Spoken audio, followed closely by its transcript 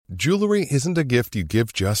Jewelry isn't a gift you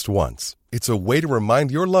give just once. It's a way to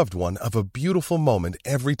remind your loved one of a beautiful moment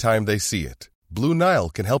every time they see it. Blue Nile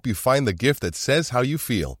can help you find the gift that says how you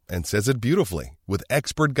feel and says it beautifully, with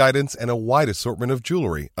expert guidance and a wide assortment of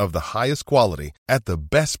jewelry of the highest quality at the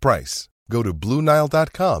best price. Go to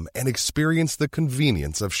BlueNile.com and experience the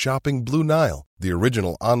convenience of shopping Blue Nile, the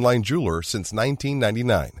original online jeweler since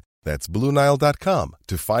 1999. That's BlueNile.com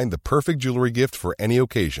to find the perfect jewelry gift for any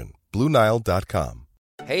occasion. BlueNile.com.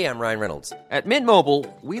 Hey, I'm Ryan Reynolds. At Mint Mobile,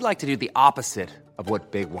 we like to do the opposite of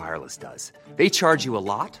what Big Wireless does. They charge you a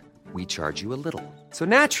lot. We charge you a little. So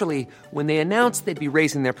naturally, when they announced they'd be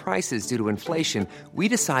raising their prices due to inflation, we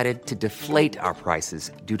decided to deflate our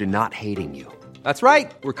prices due to not hating you. That's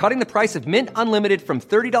right. We're cutting the price of Mint Unlimited from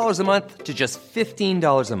 $30 a month to just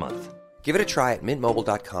 $15 a month. Give it a try at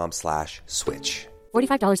mintmobile.com/switch.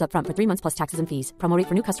 $45 up front for 3 months plus taxes and fees. Promo rate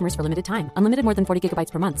for new customers for limited time. Unlimited more than 40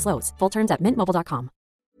 gigabytes per month. Slows full terms at mintmobile.com.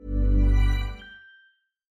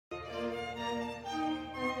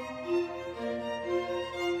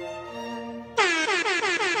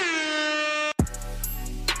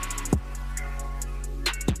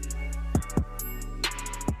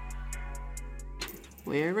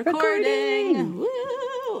 We're recording. Woo!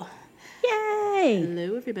 Yay!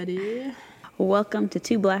 Hello, everybody. Welcome to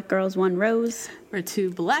Two Black Girls, One Rose, where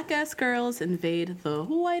two black-ass girls invade the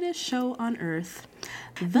whitest show on earth,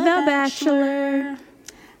 The Bachelor.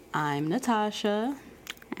 I'm Natasha.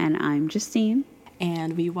 And I'm Justine.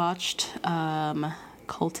 And we watched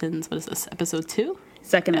Colton's, what is this, episode 2?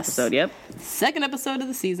 Second episode, yep. Second episode of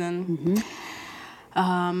the season.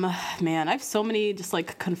 Mm-hmm. Man, I have so many just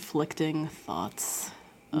like conflicting thoughts.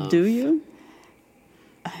 Do you?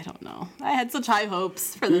 I don't know. I had such high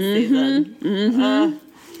hopes for this season. Mm-hmm.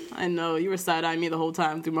 I know. You were side-eyeing me the whole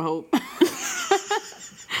time through my hope.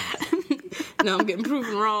 Now I'm getting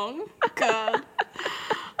proven wrong. God.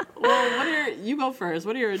 Well, you go first.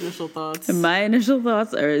 What are your initial thoughts? My initial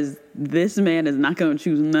thoughts are this man is not going to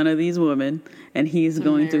choose none of these women, and he's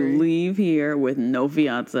going to leave here with no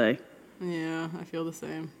fiance. Yeah, I feel the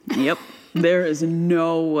same. Yep. There is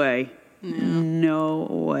no way. Yeah. No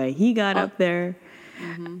way. He got up there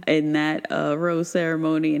in that rose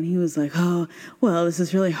ceremony, and he was like, oh, well, this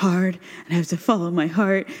is really hard, and I have to follow my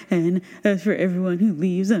heart, and as for everyone who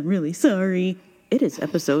leaves, I'm really sorry. It is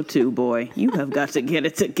episode 2, boy. You have got to get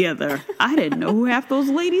it together. I didn't know who half those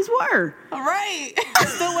ladies were. All right. I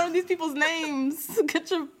still learn these people's names.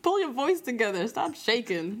 Pull your voice together. Stop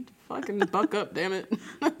shaking. Fucking buck up, damn it.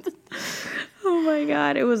 Oh my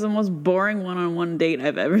God. It was the most boring one-on-one date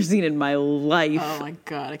I've ever seen in my life. Oh my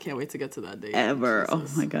God. I can't wait to get to that date. Ever.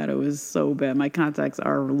 Jesus. Oh my God. It was so bad. My contacts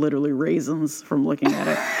are literally raisins from looking at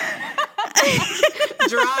it.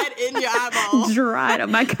 Dried in your eyeball. Dried up.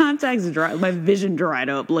 My contacts dried. My vision dried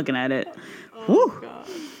up looking at it. Oh my God.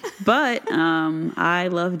 But I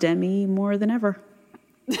love Demi more than ever.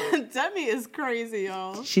 Demi is crazy,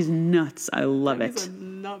 y'all. She's nuts. I love Demi's it. a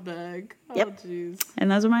nutbag. Yep. Oh, jeez.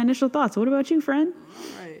 And those are my initial thoughts. What about you, friend?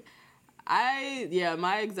 All right.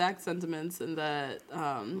 My exact sentiments in that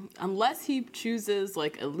unless he chooses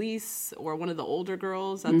like Elise or one of the older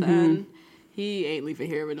girls at the end, he ain't leaving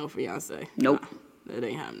here with no fiance. Nope. Nah, that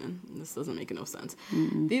ain't happening. This doesn't make no sense.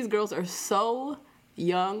 These girls are so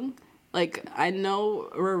young. Like, I know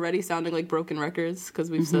we're already sounding like broken records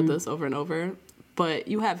because we've said this over and over. But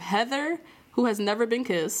you have Heather, who has never been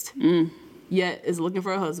kissed, yet is looking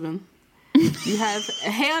for a husband. You have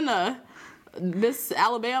Hannah, Miss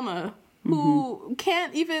Alabama, who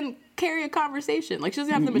can't even carry a conversation. Like, she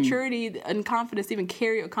doesn't have the maturity and confidence to even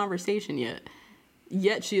carry a conversation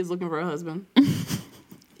yet she is looking for a husband.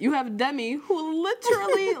 You have Demi, who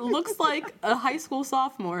literally looks like a high school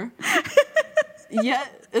sophomore,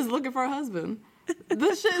 yet is looking for a husband.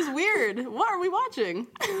 This shit is weird. What are we watching?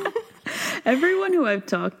 Everyone who I've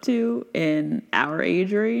talked to in our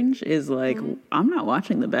age range is like, I'm not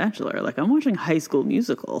watching The Bachelor. Like, I'm watching High School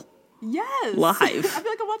Musical. Yes. Live. I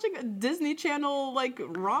feel like I'm watching a Disney Channel, like,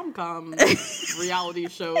 rom-com reality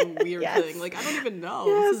show weird thing. Like, I don't even know.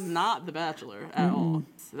 Yes. This is not The Bachelor at all.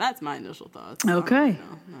 So that's my initial thoughts. Okay.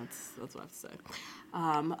 That's what I have to say.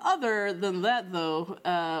 Other than that, though,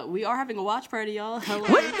 we are having a watch party, y'all. Hello.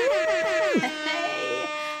 Hey.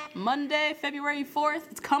 Monday, February 4th.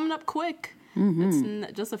 It's coming up quick.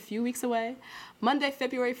 It's just a few weeks away. Monday,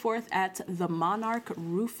 February 4th at the Monarch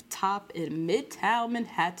Rooftop in Midtown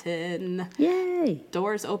Manhattan. Yay.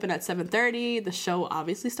 Doors open at 7:30. The show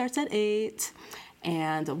obviously starts at 8.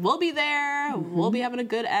 And we'll be there. We'll be having a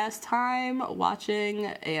good ass time watching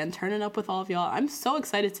and turning up with all of y'all. I'm so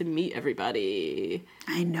excited to meet everybody.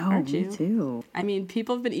 I know, Aren't me you? too. I mean,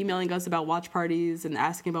 people have been emailing us about watch parties and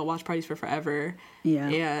asking about watch parties for forever. Yeah.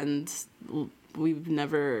 And we've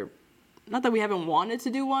never, not that we haven't wanted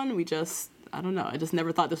to do one, we just, I don't know, I just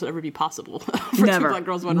never thought this would ever be possible for Never. Two Black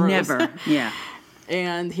Girls, One Rose. Never, yeah.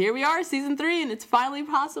 And here we are, season 3, and it's finally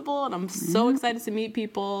possible, and I'm so excited to meet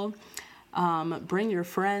people. Bring your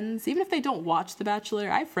friends, even if they don't watch The Bachelor.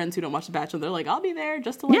 I have friends who don't watch The Bachelor. They're like, I'll be there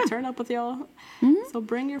just to like turn up with y'all. So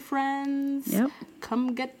bring your friends. Yep.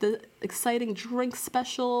 Come get the exciting drink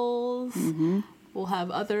specials. We'll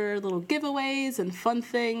have other little giveaways and fun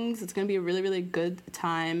things. It's going to be a really, really good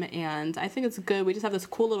time. And I think it's good. We just have this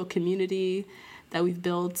cool little community that we've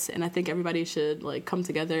built. And I think everybody should like come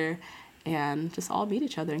together and just all meet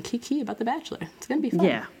each other and kiki about The Bachelor. It's going to be fun.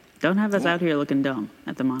 Yeah. Don't have us out here looking dumb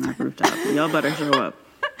at the Monarch rooftop. Y'all better show up.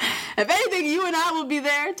 If anything, you and I will be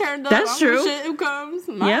there, turned up. That's true. Shit who comes.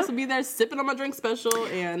 My ass will be there sipping on my drink special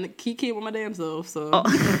and kiki with my damn self. So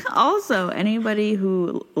Also, anybody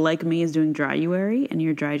who, like me, is doing dryuary and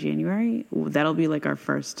you're dry January, that'll be like our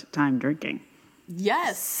first time drinking.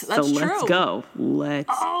 yes, that's So true. let's go. Let's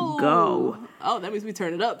go. Oh, that means we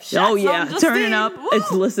turn it up. Oh Shots yeah, from turn it Justine. up.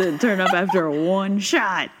 Woo! Listen, turn up after one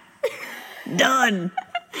shot. Done.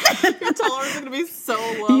 Your tolerance is gonna be so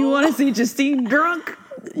low. You want to see Justine drunk?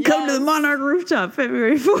 Come to the Yes. Monarch rooftop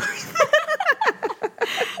February 4th.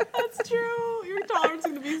 That's true. Your tolerance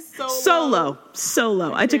is gonna be so So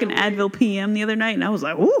low. I took an Advil PM the other night and I was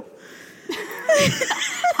like, ooh.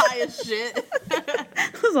 high as shit.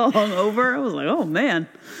 I was all hungover. I was like, oh man.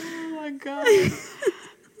 Oh my god.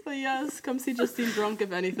 But yes, come see Justine drunk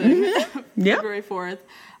if anything. Yep. February 4th.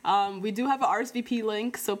 We do have an RSVP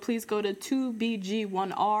link, so please go to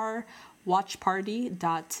 2BG1R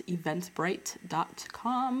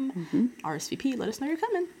watchparty.eventbrite.com. RSVP, let us know you're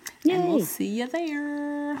coming. And we'll Yay. see you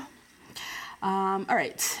there. All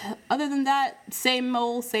right. Other than that, same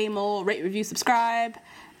old, rate, review, subscribe.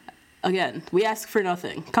 Again, we ask for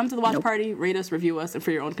nothing. Come to the watch party, rate us, review us, and for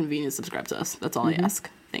your own convenience, subscribe to us. That's all I ask.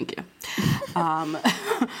 Thank you.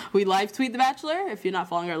 We live tweet The Bachelor. If you're not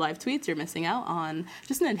following our live tweets, you're missing out on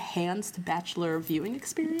just an enhanced Bachelor viewing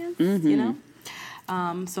experience, you know?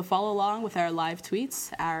 So follow along with our live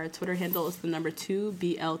tweets. Our Twitter handle is the number 2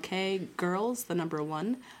 BLK Girls, the number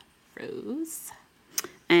 1 Rose.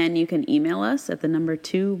 And you can email us at the number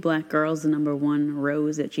 2 blackgirls, the number 1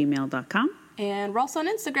 rose @gmail.com. And we're also on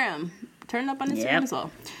Instagram. Turn up on Instagram Yep. as well.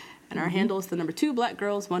 And our handle is the number 2 Black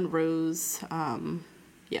Girls, 1 Rose.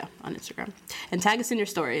 Yeah, on Instagram. And tag us in your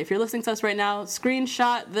story. If you're listening to us right now,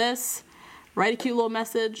 screenshot this, write a cute little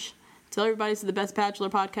message, tell everybody it's the best Bachelor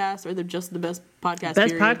podcast, or they're just the best podcast.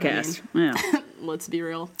 Best period. podcast. I mean, Yeah. let's be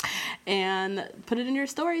real. And put it in your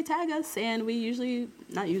story, tag us, and we do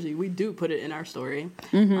put it in our story.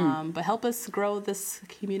 But help us grow this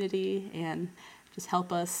community and just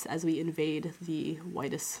help us as we invade the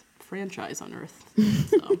whitest franchise on earth.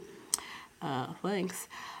 So, thanks.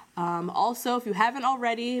 Also, if you haven't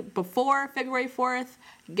already, before February 4th,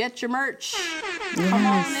 get your merch. Come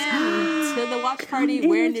on in to the watch party in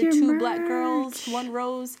wearing with your your 2 Black Girls, 1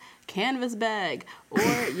 Rose canvas bag, or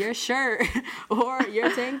your shirt, or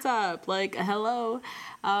your tank top. Like, hello.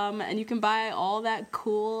 And you can buy all that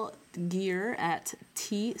cool gear at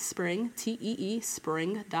Teespring, T-E-E,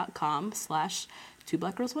 spring.com/2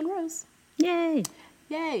 Black Girls, 1 Rose. Yay.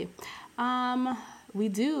 Yay. We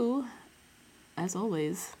do, as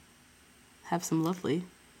always, have some lovely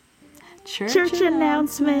church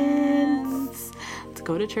announcements. Let's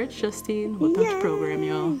go to church, Justine. What about the program,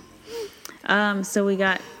 y'all? So we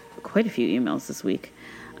got quite a few emails this week.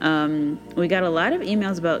 We got a lot of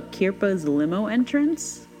emails about Kirpa's limo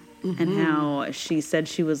entrance and how she said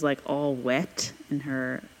she was like all wet in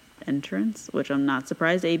her entrance, which I'm not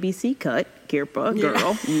surprised ABC cut. Kirpa,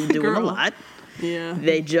 girl, you doing a Girl. lot. Yeah.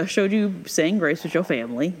 They just showed you saying grace with your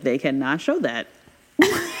family. They cannot show that.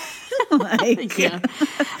 Like, Yeah.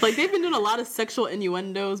 Like, they've been doing a lot of sexual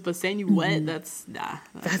innuendos, but saying you wet, that's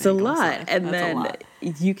that's a lot. And then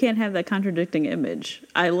you can't have that contradicting image.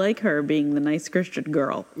 I like her being the nice Christian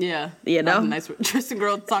girl. Yeah. You know? Nice Tristan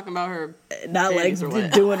girl talking about her Not like panties are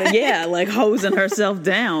wet. doing it, yeah, like hosing herself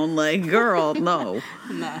down. Like, girl, no.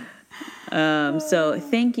 Nah. So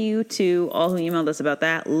thank you to all who emailed us about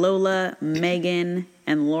that. Lola, Megan,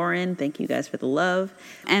 and Lauren, thank you guys for the love.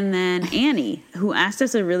 And then Annie, who asked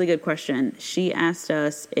us a really good question. She asked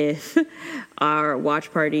us if our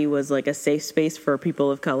watch party was like a safe space for people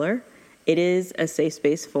of color. It is a safe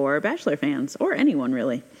space for Bachelor fans, or anyone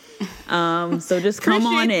really. So just come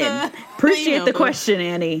on in. Appreciate the question,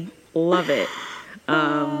 Annie. Love it.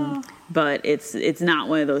 But it's not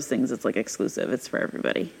one of those things that's like exclusive. It's for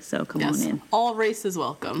everybody. So come on in. All races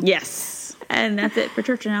welcome. Yes. And that's it for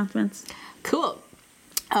church announcements. Cool.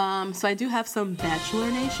 So I do have some Bachelor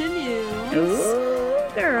Nation news.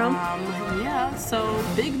 Ooh, girl. Yeah, so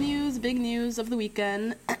big news of the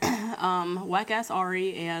weekend. Whack-ass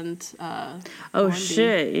Ari and Oh,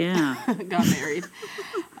 shit, yeah. got married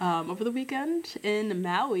over the weekend in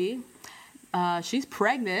Maui. She's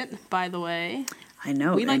pregnant, by the way. I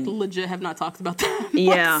know. We legit have not talked about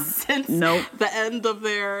that since the end of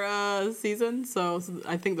their season. So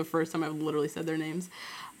I think the first time I've literally said their names.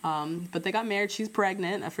 But they got married. She's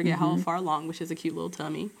pregnant. I forget how far along, which is a cute little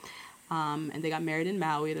tummy. And they got married in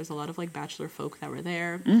Maui. There's a lot of like bachelor folk that were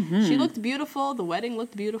there. She looked beautiful. The wedding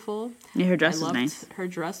looked beautiful. Yeah, her dress was nice. Her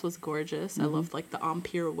dress was gorgeous. I loved like the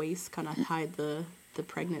empire waist, kind of hide the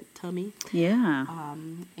pregnant tummy. Yeah.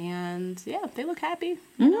 And yeah, they look happy.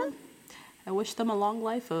 You know, I wish them a long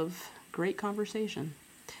life of great conversation.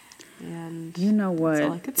 And you know what? That's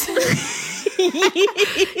all I could say.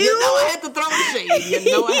 You know I had to throw shade.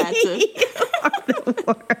 You know I had to. You are the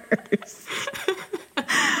worst.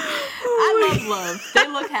 I love. They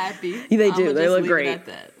look happy. They do. They look great. At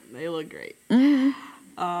that. They look great.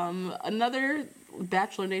 Another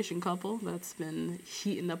Bachelor Nation couple that's been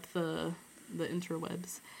heating up the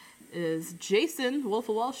interwebs is Jason, Wolf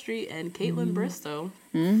of Wall Street, and Caitlin Bristow,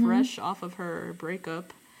 fresh off of her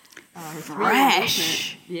breakup.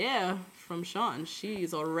 Fresh. Yeah, from Sean.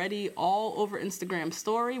 She's already all over Instagram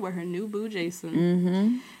story with her new boo,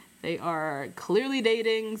 Jason. They are clearly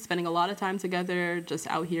dating, spending a lot of time together, just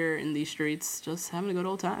out here in these streets, just having a good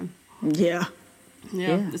old time. Yeah.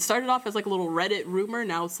 It started off as like a little Reddit rumor.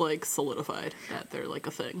 Now it's like solidified that they're like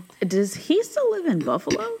a thing. Does he still live in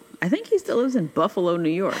Buffalo? I think he still lives in Buffalo,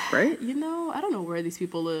 New York, right? You know, I don't know where these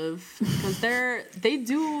people live because they're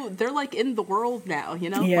like in the world now,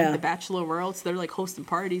 you know, like the Bachelor world. So they're like hosting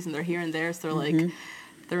parties and they're here and there. So they're like,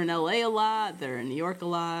 they're in LA a lot. They're in New York a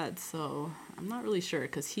lot. So I'm not really sure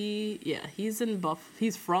because he's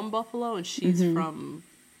from Buffalo and she's from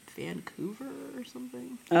Vancouver or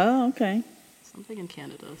something. Oh, okay. Something in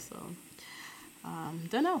Canada, so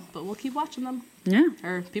don't know, but we'll keep watching them. Yeah,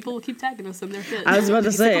 or people will keep tagging us in their shit. I was about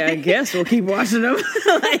to say, I guess we'll keep watching them.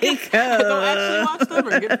 Like, I don't actually watch them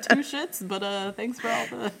or give two shits, but thanks for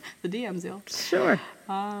all the DMs, y'all. Sure.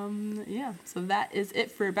 Yeah. So that is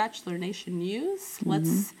it for Bachelor Nation news.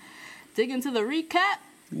 Let's dig into the recap.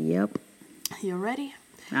 Yep. You ready?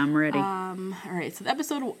 I'm ready. All right. So the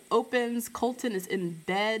episode opens. Colton is in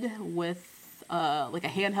bed with like a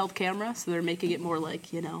handheld camera, so they're making it more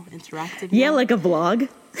like, you know, interactive. Yeah, like a vlog.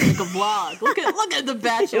 Like a vlog. Look at the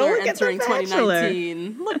Bachelor entering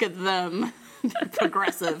 2019. Look at them. They're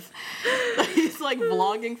progressive. He's like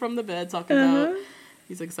vlogging from the bed, talking about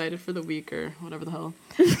he's excited for the week or whatever the hell.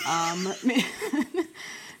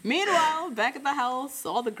 Meanwhile, back at the house,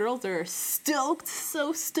 all the girls are stoked,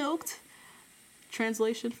 so stoked.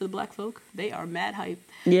 Translation for the black folk: they are mad hype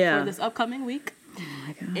for this upcoming week. Oh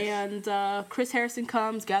my gosh. And Chris Harrison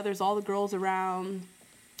comes, gathers all the girls around.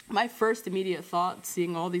 My first immediate thought,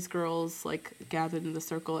 seeing all these girls like gathered in the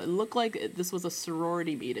circle, it looked like this was a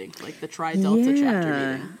sorority meeting, like the Tri Delta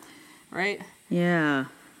chapter meeting, right? Yeah.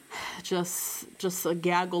 Just a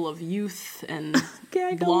gaggle of youth and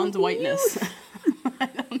blonde whiteness. I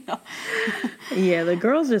don't know. Yeah, the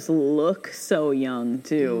girls just look so young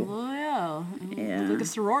too. Oh yeah. Yeah. It's like a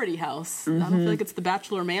sorority house. I don't feel like it's the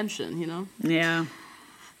Bachelor Mansion, you know? Yeah.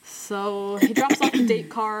 So he drops off the date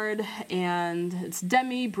card, and it's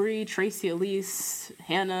Demi, Bree, Tracy, Elise,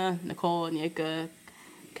 Hannah, Nicole, Anyeka,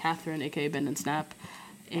 Catherine, aka Ben and Snap.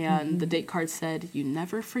 And the date card said, "You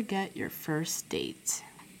never forget your first date."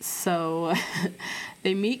 So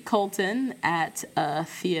they meet Colton at a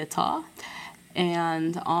theater,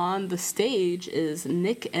 and on the stage is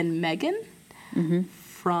Nick and Megan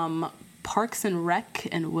from Parks and Rec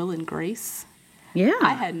and Will and Grace. Yeah.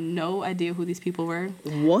 I had no idea who these people were.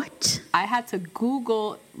 What? I had to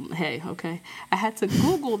Google. I had to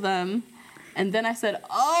Google them, and then I said,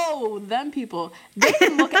 "Oh, them people. They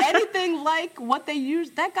didn't look anything like what they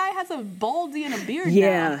used." That guy has a baldy and a beard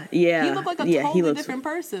now. Yeah. He looked like a totally different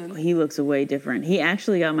person. He looks way different. He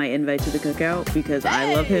actually got my invite to the cookout because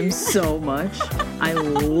I love him so much. I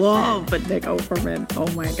love Nick Offerman.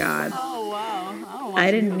 Oh my god. Oh wow. I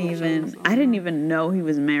didn't even know he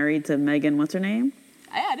was married to Megan. What's her name?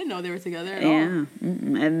 I didn't know they were together at all. Yeah,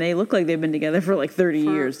 and they look like they've been together for like 30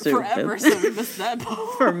 years too. Forever, so we missed that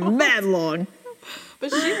part. For mad long.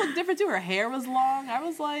 But she looked different too. Her hair was long. I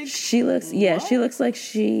was like, she looks like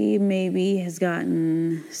she maybe has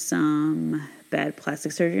gotten some bad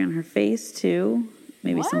plastic surgery on her face too.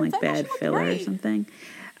 Maybe some What? like I thought she bad looked filler or great. something.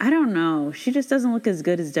 I don't know. She just doesn't look as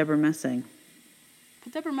good as Deborah Messing.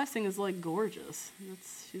 But Deborah Messing is like gorgeous.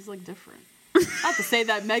 She's like different. Not to say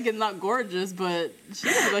that Megan's not gorgeous, but she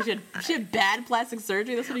looked like she had bad plastic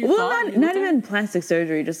surgery. That's what you Well, thought. not even plastic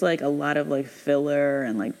surgery, just like a lot of like filler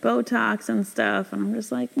and like Botox and stuff. And I'm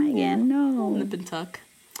just like, Megan, no. Nip and tuck.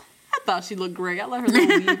 I thought she looked great. I let her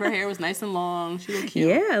little weave. Her hair was nice and long. She looked cute.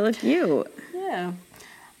 Yeah, look cute. Yeah.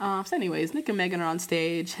 So anyways, Nick and Megan are on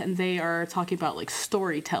stage, and they are talking about, like,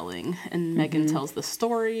 storytelling. And Megan tells the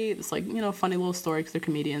story, this, like, funny little story, because they're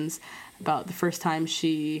comedians, about the first time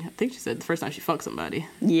I think she said the first time she fucked somebody.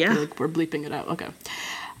 Yeah. Like, we're bleeping it out. Okay.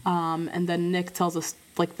 And then Nick tells us,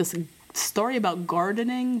 like, this story about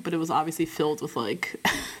gardening, but it was obviously filled with, like...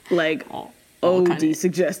 Like, all OD kinda-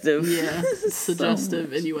 suggestive. Yeah,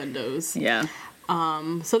 suggestive innuendos. Yeah.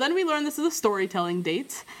 So then we learn this is a storytelling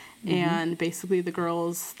date, and basically the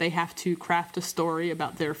girls, they have to craft a story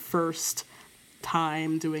about their first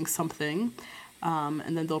time doing something,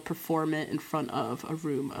 and then they'll perform it in front of a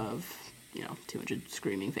room of, 200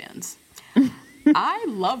 screaming fans. I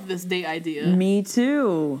love this date idea. Me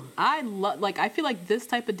too. I feel like this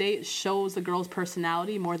type of date shows the girl's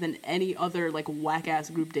personality more than any other, like,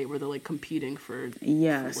 whack-ass group date where they're, like, competing for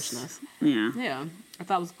foolishness. Yeah. Yeah, I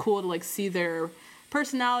thought it was cool to, like, see their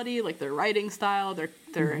personality, like their writing style,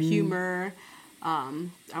 their humor. I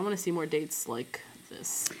want to see more dates like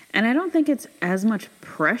this. And I don't think it's as much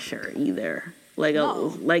pressure either. Like,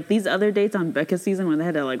 No. like these other dates on Becca's season when they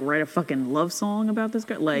had to like write a fucking love song about this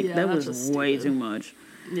girl. Like, Yeah, that that's was just way stupid. too much.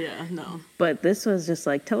 Yeah, no, But this was just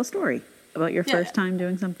like, tell a story about your Yeah. first time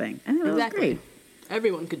doing something. And it was exactly. great.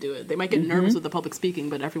 Everyone could do it. They might get nervous with the public speaking,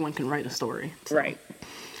 but everyone can write a story. So. Right.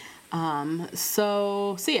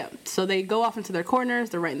 So they go off into their corners,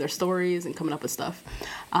 they're writing their stories and coming up with stuff.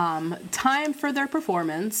 Time for their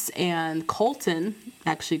performance, and Colton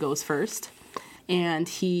actually goes first. And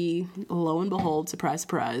he, lo and behold, surprise,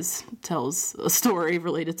 surprise, tells a story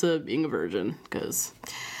related to being a virgin, because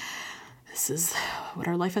this is what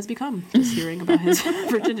our life has become, just hearing about his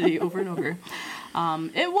virginity over and over.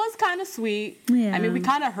 It was kind of sweet. Yeah. I mean, we've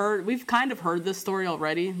kind of heard this story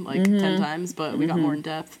already, like 10 times, but we got more in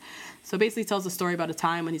depth. So basically tells a story about a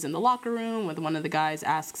time when he's in the locker room when one of the guys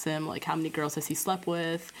asks him, like, how many girls has he slept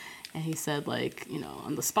with? And he said, like,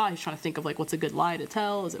 on the spot, he's trying to think of, like, what's a good lie to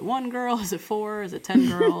tell? Is it 1 girl? Is it 4? Is it 10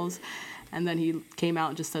 girls? And then he came out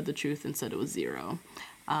and just said the truth and said it was 0.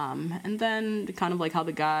 And then kind of like how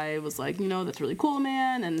the guy was like, that's really cool,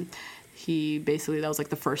 man. And he basically, that was like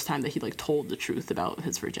the first time that he like told the truth about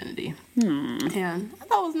his virginity. And I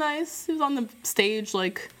thought it was nice. He was on the stage,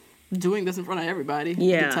 like, doing this in front of everybody.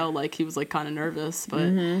 You Yeah. could tell, like, he was like kind of nervous, but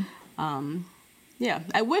yeah,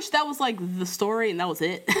 I wish that was like the story and that was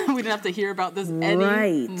it. We didn't have to hear about this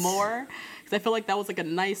anymore. Because I feel like that was like a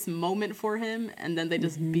nice moment for him, and then they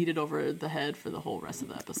just beat it over the head for the whole rest of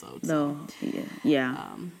the episode. So. No. Yeah.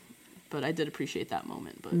 But I did appreciate that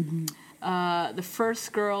moment. But the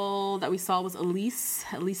first girl that we saw was Elise.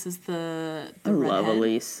 Elise is the I love redhead.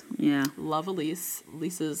 Elise. Yeah. Love Elise.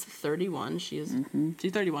 Elise is 31. She's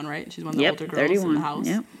 31, right? She's one of the Yep. older girls 31. in the house.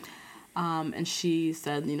 Yep. And she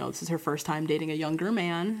said, this is her first time dating a younger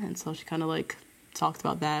man. And so she kind of like talked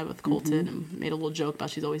about that with Colton and made a little joke about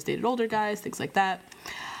she's always dated older guys, things like that.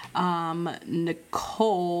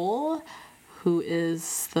 Nicole, who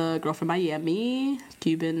is the girl from Miami,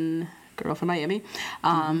 Cuban girl from Miami,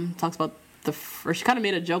 talks about she kind of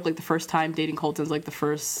made a joke, like the first time dating Colton's like the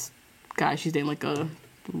first guy she's dating, like a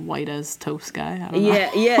white as toast guy. I don't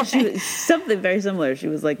know. Yeah, she was something very similar. She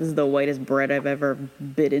was like, "This is the whitest bread I've ever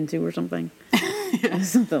bit into," or something.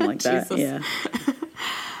 Something like that. Jesus.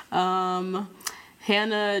 Yeah.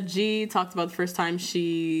 Hannah G talked about the first time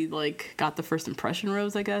she like got the first impression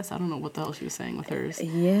rose, I guess. I don't know what the hell she was saying with hers.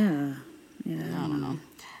 Yeah. I don't know.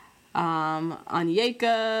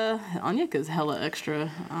 Anyeka's hella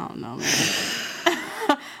extra. I don't know, man.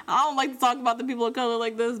 I don't like to talk about the people of color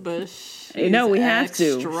like this, but she's No, we have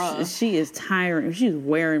extra. to. She is tiring. She's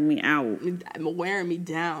wearing me out. Wearing me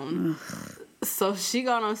down. So she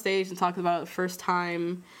got on stage and talked about the first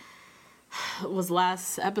time was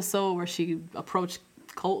last episode where she approached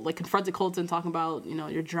confronted Colton talking about,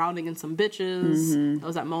 you're drowning in some bitches. That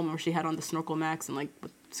was that moment where she had on the snorkel max and like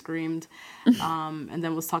screamed. And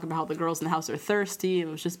then was talking about how the girls in the house are thirsty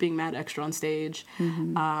and was just being mad extra on stage.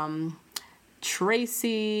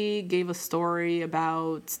 Tracy gave a story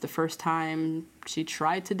about the first time she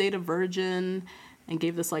tried to date a virgin, and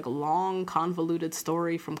gave this like long convoluted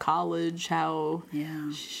story from college how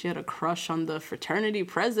she had a crush on the fraternity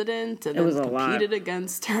president and then competed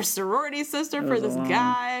against her sorority sister for this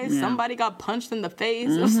guy. Somebody got punched in the face.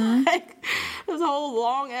 It was like this whole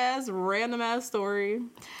long ass random ass story.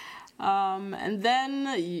 And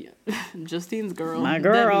then Justine's girl, my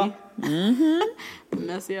girl,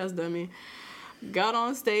 messy ass Demi, got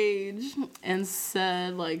on stage and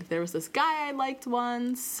said, like, there was this guy I liked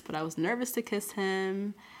once, but I was nervous to kiss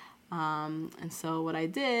him. And so what I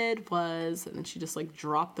did was, and then she just, like,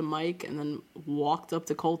 dropped the mic and then walked up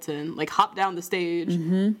to Colton, like, hopped down the stage,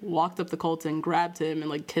 walked up to Colton, grabbed him, and,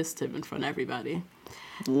 like, kissed him in front of everybody.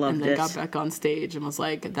 Loved and then it. got back on stage and was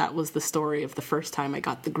like, that was the story of the first time I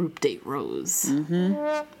got the group date rose.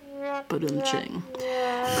 Ba-dum-ching.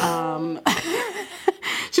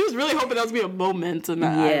 She was really hoping that was going to be a moment, and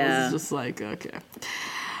I was just like, okay.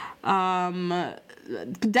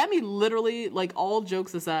 Demi literally, like, all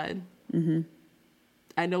jokes aside,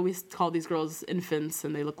 I know we call these girls infants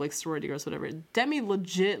and they look like sorority girls, whatever. Demi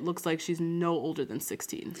legit looks like she's no older than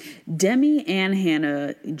 16. Demi and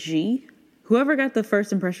Hannah G, whoever got the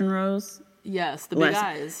first impression rose. Yes, the big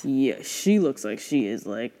eyes. Yeah, she looks like she is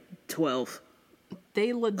like 12.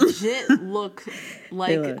 They legit look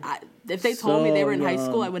like, if they told me they were in high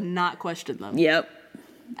school, I would not question them. Yep.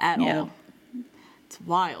 At all. It's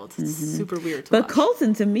wild. It's super weird to But watch.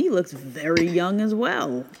 Colton, to me, looks very young as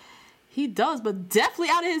well. He does, but definitely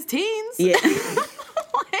out of his teens. Yeah.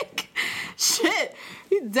 Like, shit.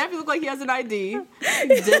 He definitely look like he has an ID. He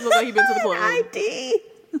definitely look like he's been to the club. ID.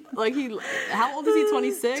 Like, how old is he,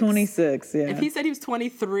 26? 26, yeah. If he said he was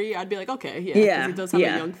 23, I'd be like, okay, yeah. Yeah, Because he does have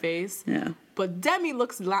a young face. Yeah. But Demi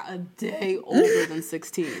looks a day older than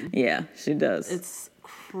 16. Yeah, she does. It's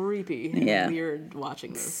creepy and weird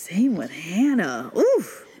watching this. Same with Hannah.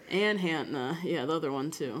 Oof. And Hannah. Yeah, the other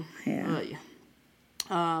one, too. Yeah.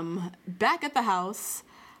 Back at the house,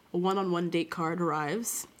 a one-on-one date card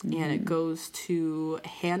arrives, and it goes to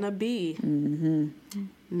Hannah B.,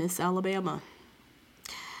 Miss Alabama,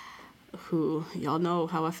 who, y'all know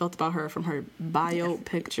how I felt about her from her bio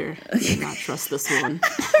picture. I did not trust this one.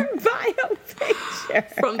 Bio picture.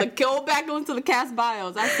 From the go back into the cast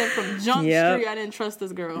bios, I said from Jump Street, I didn't trust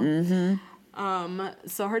this girl.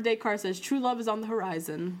 So her date card says true love is on the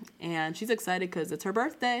horizon, and she's excited because it's her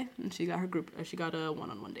birthday, and she got a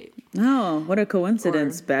one-on-one date. Oh, what a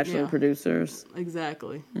coincidence, Bachelor producers.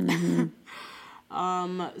 Exactly.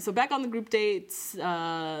 So back on the group dates,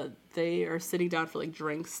 they are sitting down for like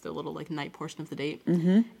drinks, the little like night portion of the date.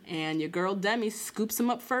 And your girl Demi scoops him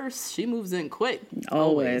up first. She moves in quick.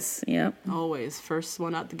 Always. Yep. Always. First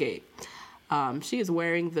one out the gate. She is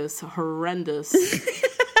wearing this horrendous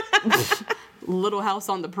Little House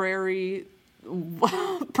on the Prairie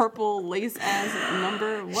purple lace ass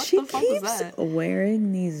number. What the fuck was that? She keeps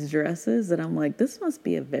wearing these dresses and I'm like, this must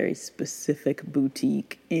be a very specific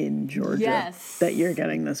boutique in Georgia that you're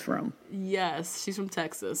getting this from. Yes, she's from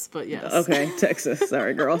Texas, but yes. Okay, Texas.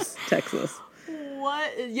 Sorry, girls. Texas.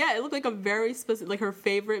 What? Yeah, it looked like a very specific, like her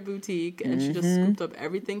favorite boutique, and she just scooped up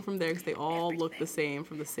everything from there because they all look the same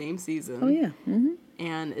from the same season. Oh, yeah.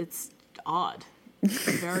 And it's odd.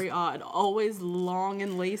 Very odd. Always long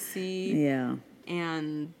and lacy. Yeah.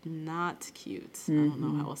 And not cute. I don't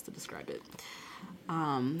know how else to describe it.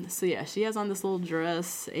 So yeah, she has on this little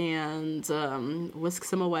dress and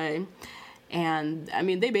whisks him away. And I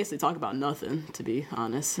mean, they basically talk about nothing, to be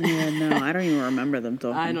honest. Yeah, no, I don't even remember them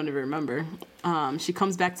talking. I don't even remember. She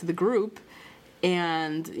comes back to the group,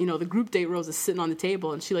 and you know the group date rose is sitting on the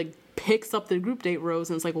table, and she like picks up the group date rose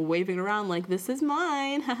and it's like waving around like, this is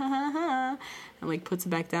mine, ha ha ha ha, and like puts it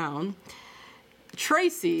back down.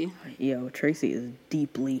 Tracy is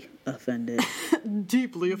deeply offended.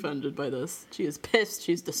 Deeply offended by this. She is pissed.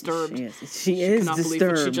 She's disturbed. She is cannot disturbed.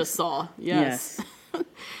 believe what she just saw. Yes.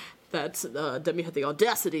 That Demi had the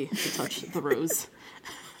audacity to touch the rose.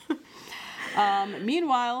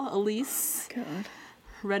 Meanwhile, Elise,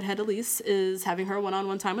 redhead Elise, is having her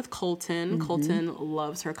one-on-one time with Colton. Colton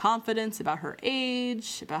loves her confidence about her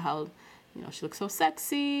age, about how, you know, she looks so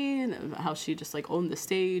sexy, and how she just like owned the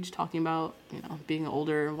stage, talking about, you know, being an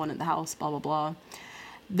older one in the house, blah blah blah.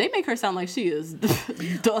 They make her sound like she is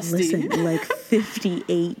dusty. Listen, like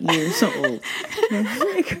 58 years old. They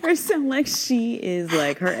make her sound like she is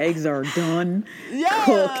like her eggs are done,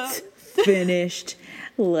 cooked, finished,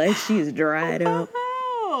 like she's dried up.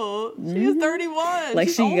 Oh, she is 31. Like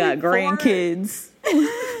she got grandkids.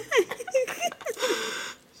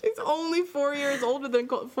 She's only 4 years older than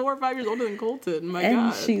 4 or 5 years older than Colton. My God. God.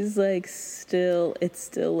 And she's like it's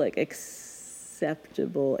still like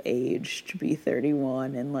acceptable age to be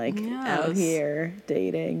 31 and like out here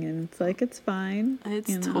dating, and it's like it's fine.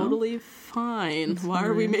 It's totally fine. Why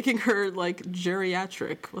are we making her like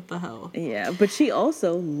geriatric? What the hell? Yeah, but she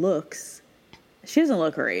also looks. She doesn't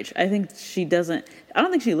look her age. I think she doesn't. I don't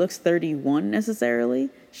think she looks 31 necessarily.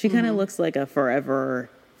 She kind of looks like a forever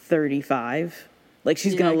 35. Like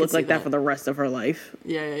she's gonna look like that for the rest of her life.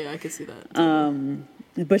 Yeah, I can see that.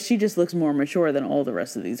 But she just looks more mature than all the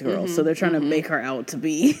rest of these girls. So they're trying to make her out to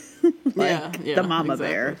be like the mama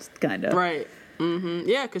bear, kind of. Right.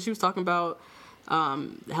 Yeah, because she was talking about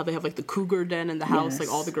how they have like the cougar den in the house,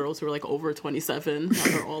 like all the girls who are like over 27,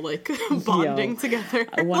 how they're all like bonding together.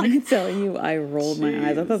 I want to tell you, I rolled my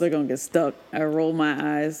eyes. I thought they were gonna get stuck. I rolled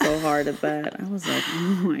my eyes so hard at that. I was like,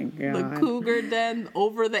 oh my god. The cougar den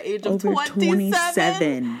over the age of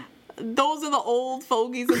 27. Those are the old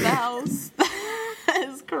fogies in the house.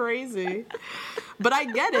 It's crazy. But I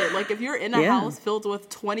get it. Like, if you're in a house filled with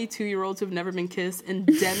 22-year-olds who've never been kissed, and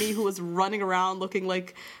Demi, who is running around looking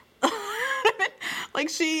like like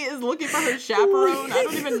she is looking for her chaperone. I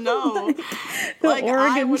don't even know. Like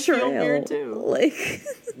Oregon I would Trail. feel weird too. Like,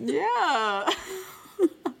 yeah.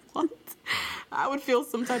 What? I would feel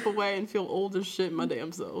some type of way and feel old as shit my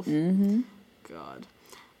damn self. God.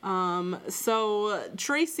 So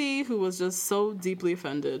Tracy, who was just so deeply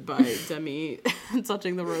offended by Demi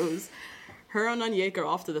touching the rose, her and Onyeka are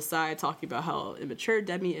off to the side talking about how immature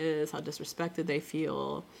Demi is, how disrespected they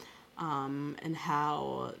feel, and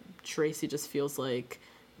how Tracy just feels like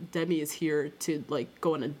Demi is here to like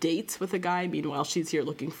go on a date with a guy. Meanwhile, she's here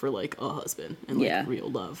looking for like a husband and like real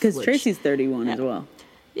love. Because Tracy's 31 as well.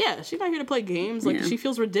 Yeah, she's not here to play games. Like she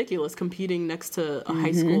feels ridiculous competing next to a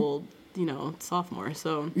high school, sophomore.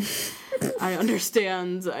 So I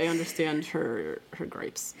understand her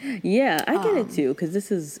gripes. Yeah, I get it too, because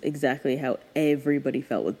this is exactly how everybody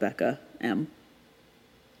felt with Becca M.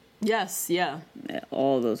 Yes, yeah.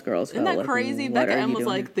 All those girls felt. Isn't that like, crazy? Becca M was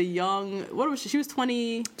like the young. What was she? She was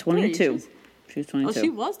 22. She was 22. Oh,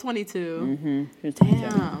 she was 22. Mm-hmm. She was 22.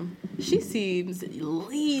 Damn. She seems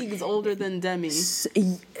leagues older than Demi.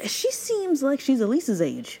 She seems like she's Elise's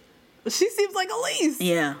age. She seems like Elise.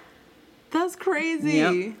 Yeah. That's crazy.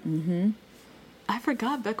 Yep. Mm-hmm. I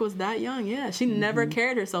forgot Becca was that young. Yeah, she never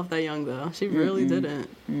carried herself that young, though. She really didn't.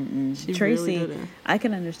 She Tracy, really didn't. I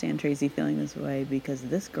can understand Tracy feeling this way because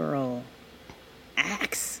this girl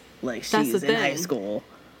acts like she's in high school.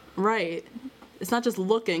 Right. It's not just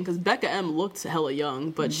looking, because Becca M looked hella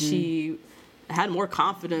young, but she had more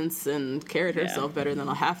confidence and carried herself better than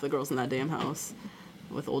half the girls in that damn house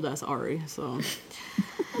with old-ass Ari, so...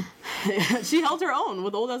 She held her own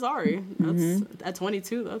with old-ass Ari. That's at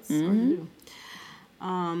 22, that's hard to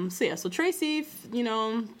do. So Tracy,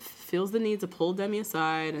 feels the need to pull Demi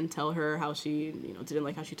aside and tell her how she, didn't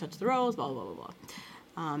like how she touched the rose, blah, blah, blah,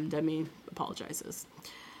 blah. Demi apologizes.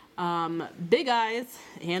 Big Eyes,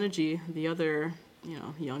 Hannah G, the other,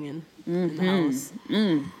 youngin' in the house,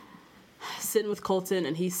 sitting with Colton,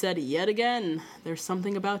 and he said, yet again, there's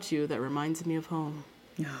something about you that reminds me of home.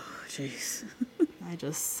 Oh, jeez.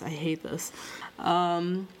 I hate this.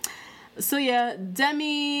 So yeah,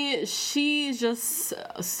 Demi, she's just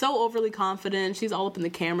so overly confident. She's all up in the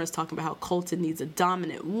cameras talking about how Colton needs a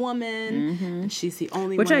dominant woman, and she's the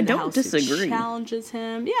only one in the house who challenges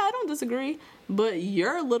him. Yeah, I don't disagree, but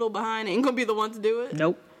your little behind ain't gonna be the one to do it.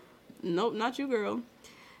 Nope, not you, girl.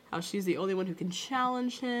 How she's the only one who can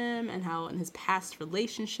challenge him, and how in his past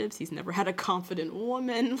relationships he's never had a confident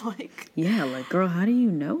woman. Girl, how do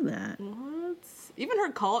you know that? What? Even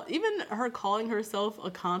her calling herself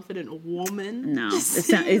a confident woman. No,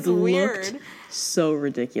 it's weird. Looked so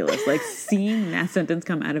ridiculous. Like seeing that sentence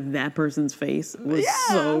come out of that person's face was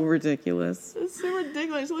so ridiculous. It's so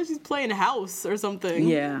ridiculous. It's like she's playing house or something.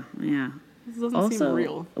 Yeah. This doesn't seem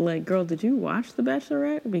real. Like, girl, did you watch The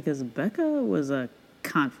Bachelorette? Because Becca was a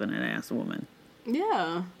confident ass woman.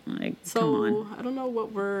 Yeah. Like, so, come on. I don't know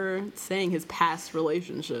what we're saying his past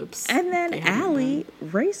relationships. And then Allie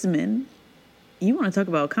Raceman, you want to talk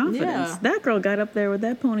about confidence. Yeah. That girl got up there with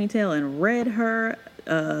that ponytail and read her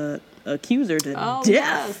accuser to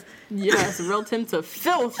death. Yes, reeled him to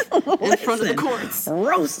filth in front of the courts.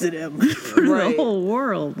 Roasted him for the whole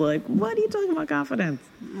world. Like, what are you talking about confidence?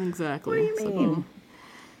 Exactly. What do you mean?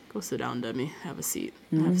 Go sit down, Demi. Have a seat.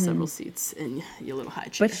 Have several seats in your little high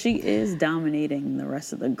chair. But she is dominating the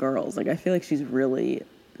rest of the girls. Like, I feel like she's really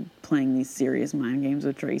playing these serious mind games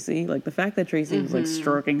with Tracy. Like, the fact that Tracy was, like,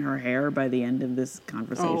 stroking her hair by the end of this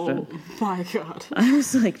conversation. Oh, my God. I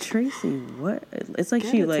was like, Tracy, what? It's like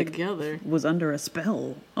she, like, together. was under a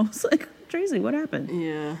spell. I was like, Tracy, what happened?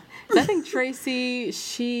 Yeah. I think Tracy,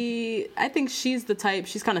 I think she's the type,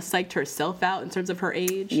 she's kind of psyched herself out in terms of her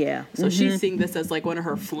age. Yeah. So she's seeing this as like one of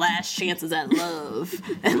her flash chances at love.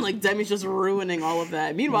 And like Demi's just ruining all of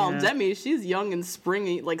that. Meanwhile, Demi, she's young and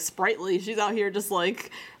springy, like sprightly. She's out here just like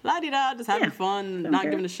la-di-da, just having fun, not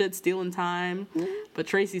giving a shit, stealing time. But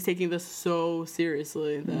Tracy's taking this so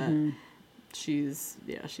seriously that she's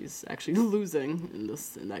actually losing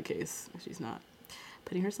in that case. She's not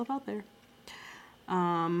putting herself out there.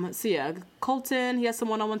 So yeah, Colton, he has some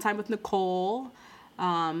one-on-one time with Nicole,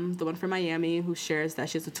 the one from Miami, who shares that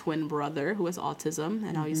she has a twin brother who has autism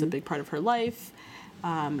and how he's a big part of her life.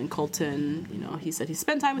 And Colton, he said he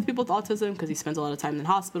spent time with people with autism because he spends a lot of time in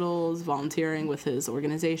hospitals, volunteering with his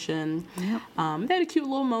organization. Yep. They had a cute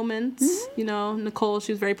little moment. Nicole,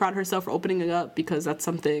 she was very proud of herself for opening it up because that's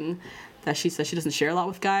something that she says she doesn't share a lot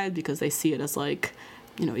with guys because they see it as like,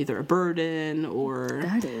 either a burden or...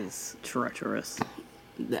 That is treacherous.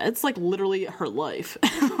 It's like literally her life.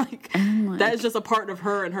 That is just a part of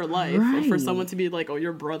her and her life. Right. For someone to be like, oh,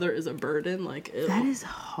 your brother is a burden, like, ew. That is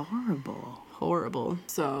horrible.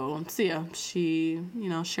 So yeah, she,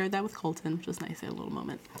 shared that with Colton, which was nice. They had a little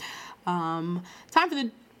moment. Time for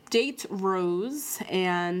the date rose,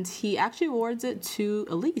 and he actually awards it to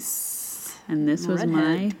Elise. And this was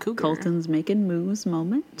my cougar. Colton's making moves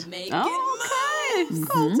moment. Okay,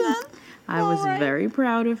 Colton. I was very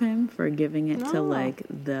proud of him for giving it to like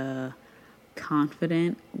the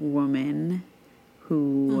confident woman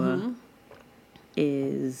who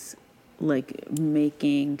is like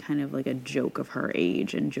making kind of like a joke of her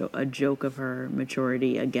age and a joke of her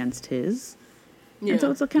maturity against his. Yeah. And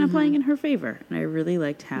so it's kind of playing in her favor. And I really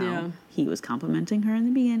liked how he was complimenting her in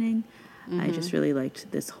the beginning. I just really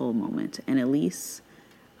liked this whole moment. And Elise,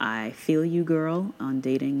 I feel you, girl, on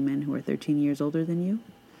dating men who are 13 years older than you.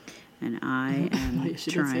 And I am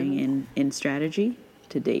trying in strategy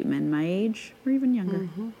to date men my age or even younger.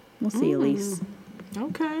 We'll see, Elise.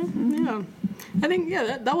 Okay, yeah. I think,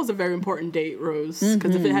 that was a very important date, Rose.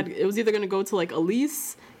 Because if it was either going to go to, like,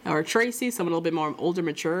 Elise or Tracy, someone a little bit more older,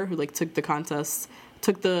 mature, who, like, took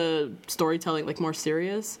the storytelling, like, more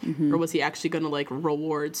serious, or was he actually going to, like,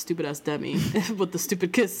 reward stupid-ass Demi with the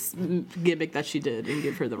stupid kiss gimmick that she did and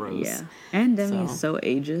give her the rose? Yeah. And Demi is so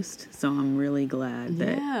ageist, so I'm really glad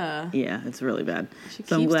that... Yeah, it's really bad.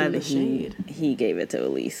 So I'm glad that he gave it to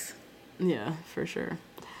Elise. Yeah, for sure.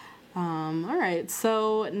 All right,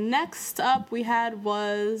 so next up we had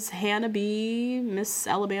was Hannah B, Miss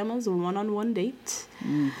Alabama's one-on-one date.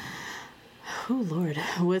 Oh, Lord.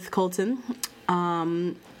 With Colton,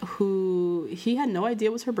 who he had no idea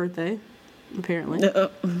was her birthday, apparently.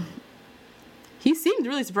 He seemed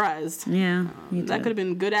really surprised. Yeah, that could have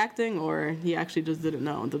been good acting, or he actually just didn't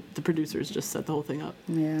know. The producers just set the whole thing up.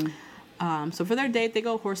 Yeah. So for their date, they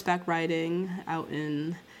go horseback riding out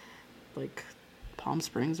in, like... Palm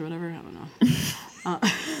Springs or whatever, I don't know.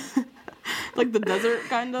 Like the desert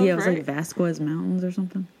kind of, yeah, it was right? like Vasquez Mountains or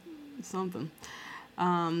something.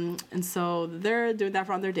 And so they're doing that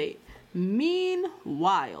for on their date.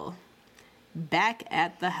 Meanwhile, back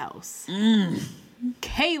at the house,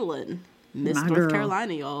 Kaylin, Miss North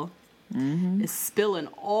Carolina, y'all, is spilling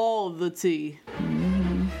all the tea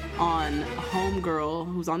on a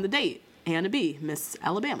homegirl who's on the date, Hannah B, Miss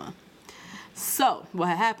Alabama. So what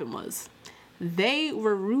happened was, they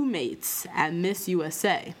were roommates at Miss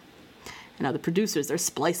USA. And now the producers, they're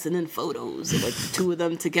splicing in photos of like the two of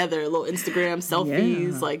them together, little Instagram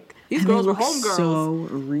selfies. Like, these girls were homegirls. So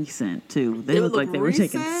recent, too. They look like they were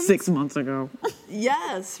taken 6 months ago.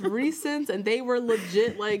 Yes, recent. And they were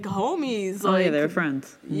legit like homies. Oh, like, yeah, they were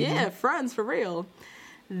friends. Yeah, friends for real.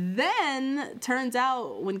 Then, turns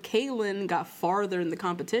out, when Kaylin got farther in the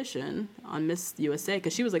competition on Miss USA,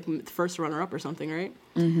 because she was, like, first runner-up or something, right?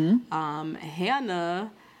 Hannah,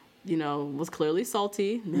 was clearly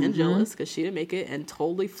salty and jealous because she didn't make it and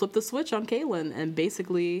totally flipped the switch on Kaylin and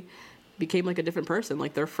basically became, like, a different person.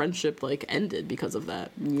 Like, their friendship, like, ended because of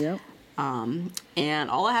that. Yep. And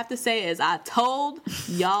all I have to say is I told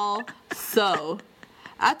y'all so.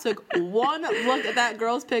 I took one look at that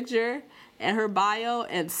girl's picture and her bio,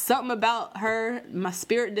 and something about her, my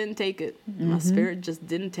spirit didn't take it. My spirit just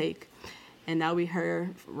didn't take. And now we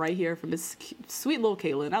heard right here from Miss sweet little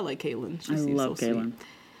Kaylin. I like Kaylin. She seems love so Kaylin.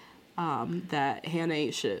 Sweet. That Hannah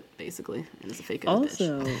ain't shit, basically, and is a fake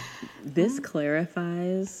Also, bitch. this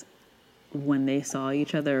clarifies when they saw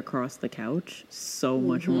each other across the couch so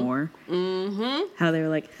much more. How they were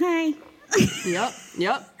like, hi. Yep.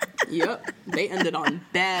 They ended on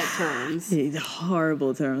bad terms.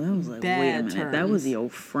 Horrible terms. That was like, bad wait a minute. terms. That was your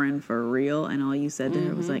friend for real, and all you said to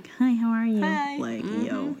her was like, hi, how are you? Hi. Like,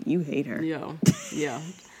 yo, you hate her. Yeah.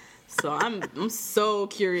 So I'm so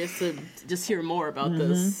curious to just hear more about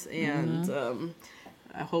this, and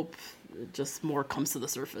I hope just more comes to the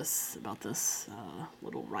surface about this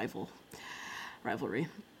little rivalry.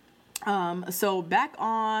 So back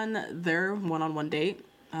on their one-on-one date,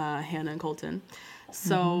 Hannah and Colton.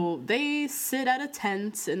 So they sit at a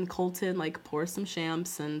tent, and Colton like pours some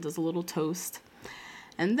champs and does a little toast,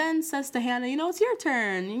 and then says to Hannah, it's your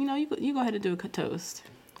turn. You go ahead and do a toast.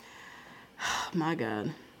 My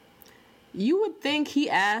God. You would think he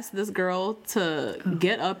asked this girl to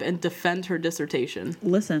get up and defend her dissertation.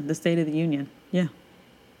 Listen, the State of the Union. Yeah.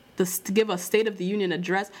 To give a State of the Union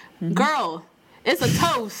address. Girl, it's a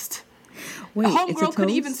toast. Wait, a homegirl it's a toast? could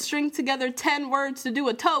even string together 10 words to do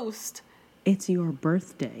a toast. It's your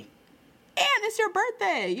birthday. And it's your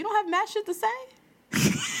birthday. You don't have mad shit to say?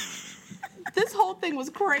 This whole thing was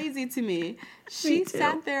crazy to me. She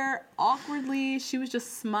sat there awkwardly. She was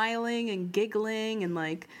just smiling and giggling and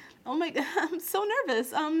like, oh my God, I'm so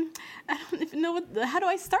nervous. I don't even know how do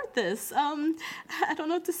I start this? I don't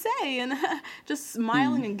know what to say. And just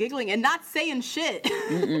smiling and giggling and not saying shit.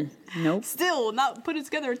 Nope. Still not putting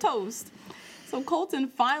together a toast. So Colton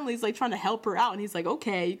finally is like trying to help her out. And he's like,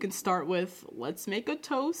 okay, you can start with, let's make a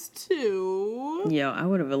toast to. Yo, I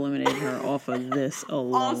would have eliminated her off of this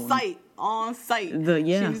alone. On site.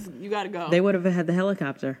 You gotta go. They would have had the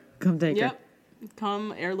helicopter come take her. Yep.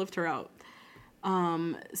 Come airlift her out.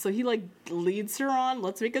 So he like leads her on,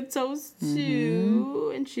 let's make a toast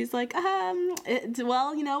to, and she's like,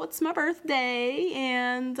 it's my birthday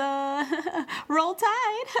and roll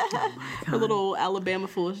tide. Her little Alabama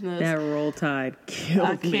foolishness. That roll tide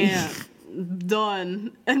killed me. I can't.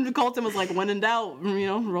 Done. And Colton was like, when in doubt,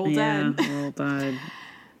 roll tide. Yeah, roll tide.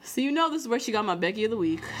 So this is where she got my Becky of the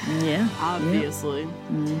week. Yeah. Obviously.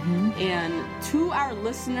 Yeah. And to our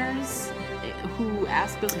listeners who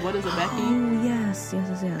ask us, what is a Becky? Oh, yes.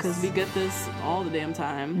 Because we get this all the damn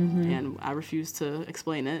time, and I refuse to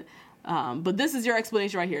explain it. But this is your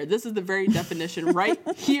explanation right here. This is the very definition right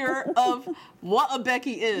here of what a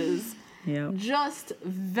Becky is. Yep. Just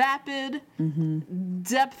vapid,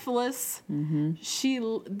 depthless.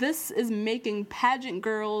 This is making pageant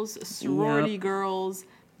girls, sorority girls,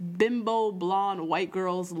 bimbo, blonde, white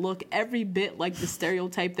girls look every bit like the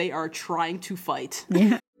stereotype they are trying to fight.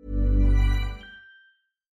 Yeah.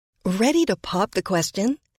 Ready to pop the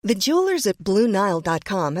question? The jewelers at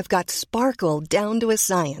BlueNile.com have got sparkle down to a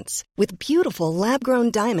science with beautiful lab-grown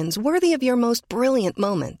diamonds worthy of your most brilliant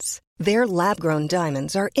moments. Their lab-grown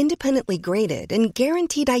diamonds are independently graded and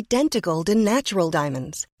guaranteed identical to natural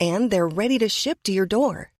diamonds, and they're ready to ship to your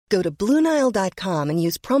door. Go to BlueNile.com and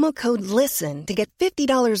use promo code LISTEN to get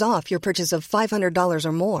 $50 off your purchase of $500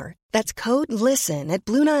 or more. That's code LISTEN at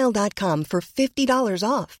BlueNile.com for $50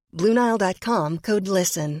 off. BlueNile.com, code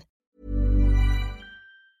LISTEN.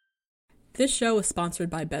 This show is sponsored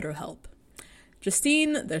by BetterHelp.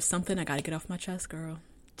 Justine, there's something I gotta get off my chest, girl.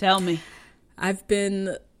 Tell me. I've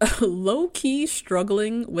been low-key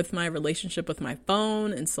struggling with my relationship with my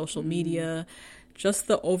phone and social media. Just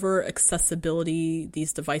the over-accessibility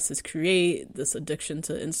these devices create, this addiction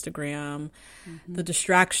to Instagram, the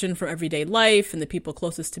distraction from everyday life and the people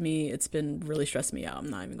closest to me, it's been really stressing me out. I'm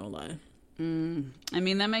not even gonna lie. I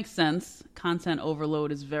mean, that makes sense. Content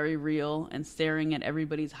overload is very real, and staring at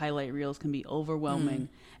everybody's highlight reels can be overwhelming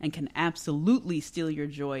and can absolutely steal your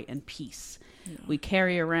joy and peace. Yeah. We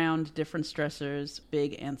carry around different stressors,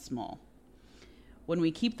 big and small. When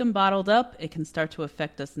we keep them bottled up, it can start to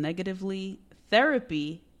affect us negatively.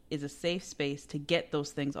 Therapy is a safe space to get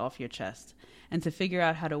those things off your chest and to figure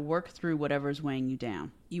out how to work through whatever's weighing you down.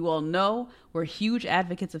 You all know we're huge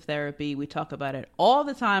advocates of therapy. We talk about it all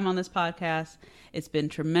the time on this podcast. It's been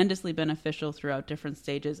tremendously beneficial throughout different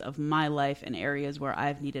stages of my life and areas where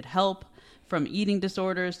I've needed help, from eating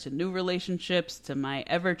disorders to new relationships to my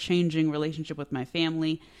ever-changing relationship with my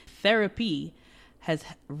family. Therapy has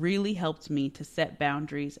really helped me to set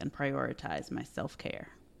boundaries and prioritize my self-care.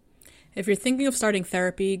 If you're thinking of starting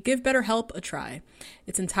therapy, give BetterHelp a try.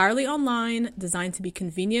 It's entirely online, designed to be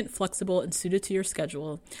convenient, flexible, and suited to your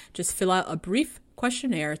schedule. Just fill out a brief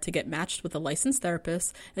questionnaire to get matched with a licensed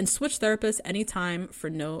therapist and switch therapists anytime for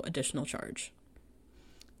no additional charge.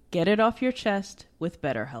 Get it off your chest with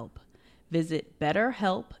BetterHelp. Visit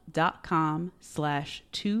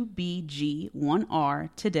betterhelp.com/2BG1R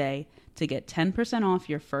today to get 10% off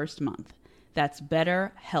your first month. That's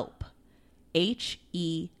BetterHelp.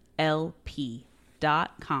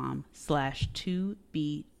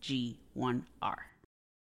 HELP.com/2BG1R.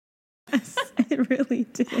 It really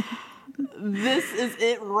did. This is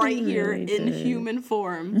it right here in human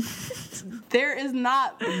form. There is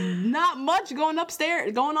not much going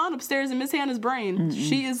on upstairs in Miss Hannah's brain.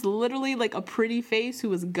 She is literally like a pretty face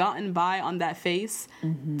who has gotten by on that face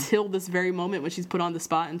till this very moment when she's put on the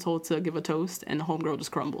spot and told to give a toast, and the homegirl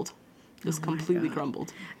just crumbled. Just completely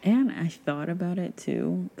crumbled. And I thought about it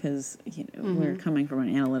too, because we're coming from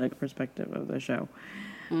an analytic perspective of the show.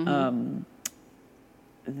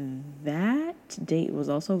 That date was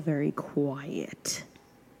also very quiet.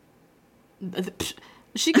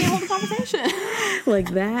 She can't hold a conversation.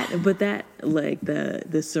 Like that, but that, like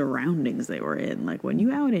the surroundings they were in, like when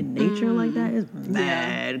you out in nature like that, is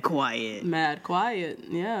mad quiet. Mad quiet,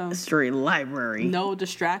 yeah. Straight library. No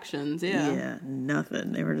distractions, yeah. Yeah,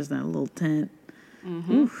 nothing. They were just in a little tent.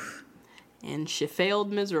 Oof. And she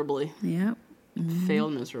failed miserably. Yep.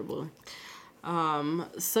 Failed miserably.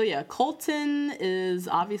 So yeah, Colton is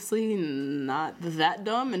obviously not that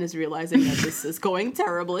dumb and is realizing that this is going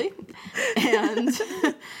terribly. And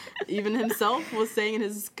even himself was saying in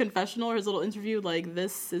his confessional or his little interview, like,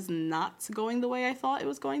 this is not going the way I thought it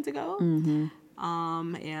was going to go.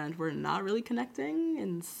 And we're not really connecting.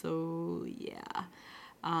 And so, yeah.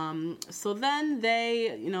 So then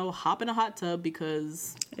they, hop in a hot tub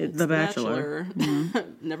because it's The Bachelor.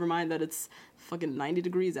 Never mind that it's fucking 90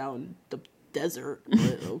 degrees out in the desert,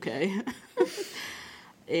 but okay.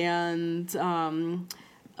 And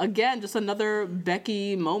again, just another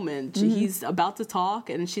Becky moment. He's about to talk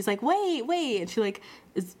and she's like, wait, and she like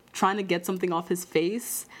is trying to get something off his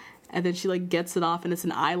face, and then she like gets it off and it's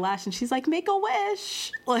an eyelash, and she's like, make a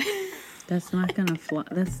wish. Like, that's not gonna fly.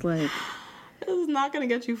 That's like, this is not gonna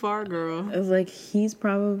get you far, girl. It's like he's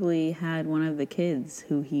probably had one of the kids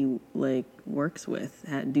who he like works with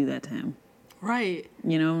do that to him. Right.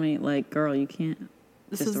 You know what I mean? Like, girl, you can't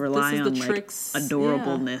just rely on like tricks.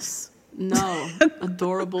 adorableness. Yeah. No,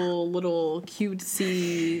 adorable little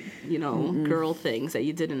cutesy, girl things that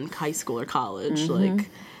you did in high school or college.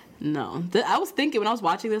 Like, no. I was thinking when I was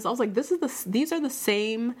watching this, I was like, these are the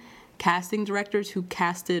same casting directors who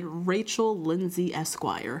casted Rachel Lindsay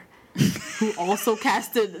Esquire, who also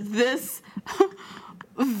casted this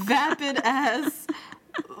vapid ass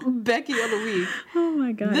Becky of the week. Oh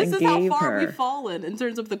my god! This is how far we've fallen in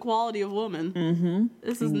terms of the quality of woman.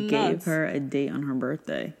 This is nuts. Gave her a date on her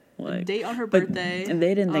birthday. Like, a date on her birthday, and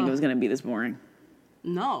they didn't think it was going to be this boring.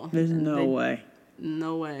 No, there's no way.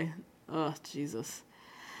 No way. Oh Jesus,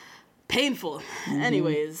 painful.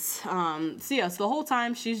 Anyways, so the whole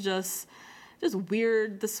time she's just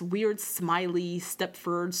weird. This weird smiley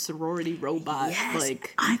Stepford sorority robot. Yes,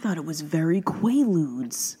 like, I thought it was very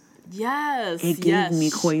Quaaludes. Yes, it gave me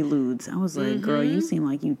Quaaludes. I was like, girl, you seem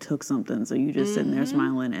like you took something, so you just sitting there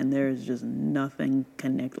smiling, and there's just nothing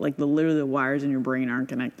connected. Like, literally the wires in your brain aren't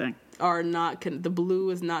connecting. The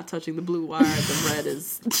blue is not touching the blue wire. The red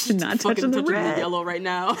is not touching the red. The yellow right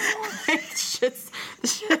now.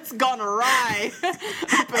 shit's gone awry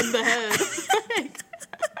up in the head.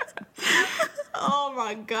 Oh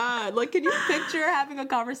my god! Like, can you picture having a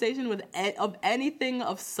conversation of anything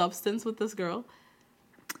of substance with this girl?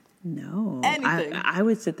 No. Anything. I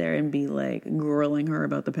would sit there and be like grilling her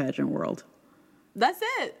about the pageant world. That's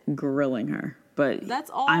it. Grilling her. But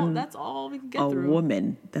that's all we can get through. A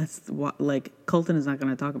woman. That's what, like, Colton is not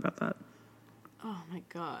going to talk about that. Oh my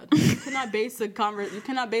god. You cannot base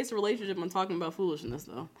a relationship on talking about foolishness,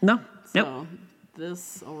 though. No. So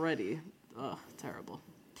this already, terrible.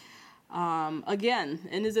 Again,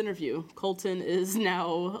 in his interview, Colton is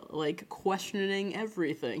now, like, questioning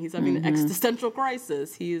everything. He's having an existential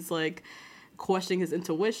crisis. He's, like, questioning his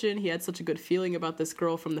intuition. He had such a good feeling about this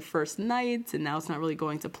girl from the first night, and now it's not really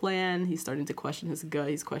going to plan. He's starting to question his gut.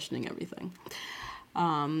 He's questioning everything.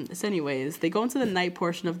 So anyways, they go into the night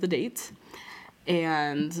portion of the date.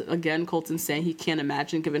 And again, Colton's saying he can't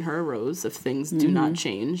imagine giving her a rose if things do not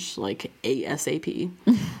change, like, ASAP.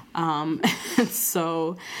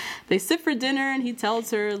 So they sit for dinner, and he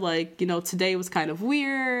tells her, like, today was kind of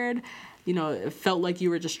weird. It felt like you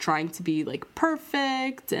were just trying to be, like,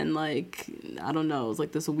 perfect, and, like, I don't know, it was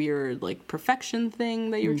like this weird, like, perfection thing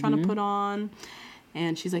that you were trying to put on.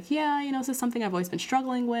 And she's like, yeah, this is something I've always been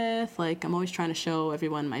struggling with. Like, I'm always trying to show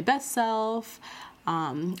everyone my best self,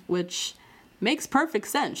 which makes perfect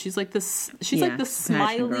sense. She's like this. She's like the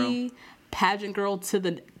smiley pageant girl to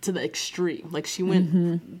the extreme. Like, she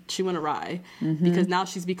went awry because now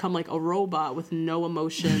she's become like a robot with no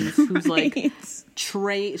emotions. Who's like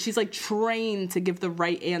She's like trained to give the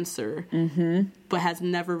right answer, but has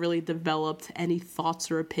never really developed any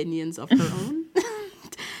thoughts or opinions of her own.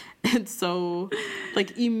 And so,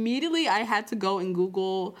 like, immediately I had to go and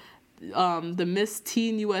Google the Miss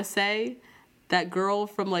Teen USA. that girl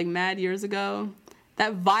from like mad years ago,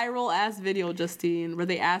 that viral ass video, Justine, where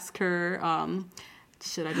they ask her,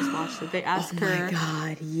 shit, I just watched it. They ask her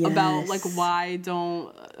God, yes. about like why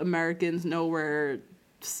don't Americans know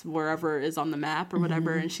wherever is on the map or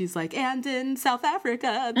whatever, and she's like, and in South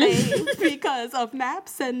Africa they because of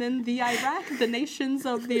maps, and in the Iraq the nations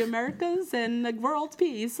of the Americas and the world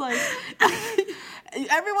peace. Like,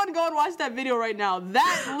 everyone go and watch that video right now.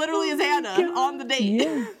 That literally is Hannah on the date.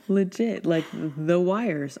 Yeah, legit. Like, the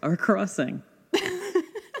wires are crossing.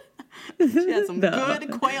 She had some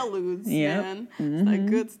good Quaaludes, man. It's that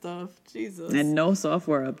good stuff. Jesus. And no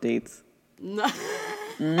software updates. No.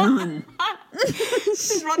 None.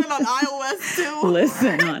 She's running on iOS too.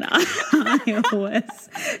 Listen, on iOS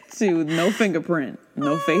too. No fingerprint,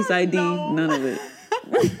 no Face ID, none of it.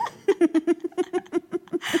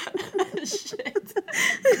 Shit.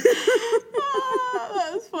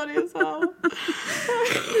 That was funny as hell.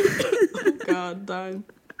 God, dying.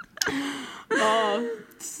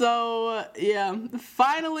 So yeah,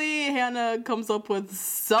 finally Hannah comes up with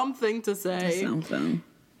something to say. Something.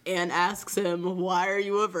 And asks him, why are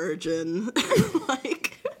you a virgin?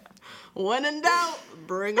 Like, when in doubt,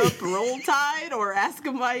 bring up Roll Tide or ask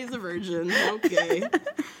him why he's a virgin. Okay.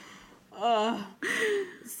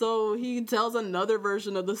 So he tells another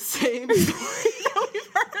version of the same story that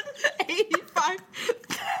we've heard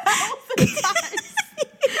 85,000 times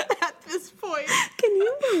at this point. Can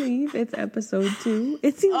you believe it's episode 2?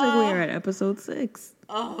 It seems like we are at episode 6.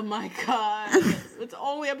 Oh my God. It's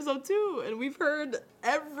only episode 2, and we've heard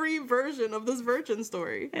every version of this virgin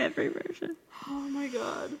story. Every version. Oh my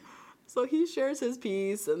God. So he shares his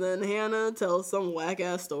piece, and then Hannah tells some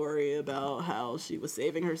whack-ass story about how she was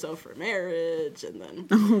saving herself for marriage, and then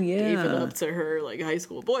gave it up to her like high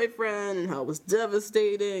school boyfriend, and how it was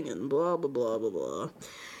devastating, and blah, blah, blah, blah, blah.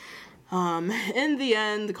 In the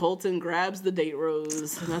end, Colton grabs the date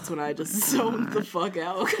rose, and that's when I just zoned the fuck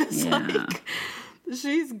out. Cause like,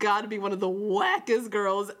 she's got to be one of the wackest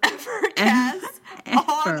girls ever cast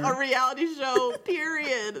on a reality show,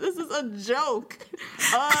 period. This is a joke.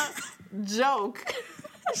 A joke.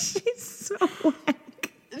 She's so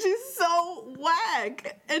whack. She's so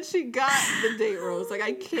whack. And she got the date rose. Like,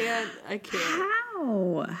 I can't.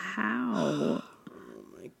 How? Oh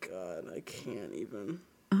my God, I can't even.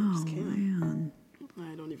 Oh, man.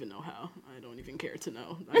 I don't even know how. I don't even care to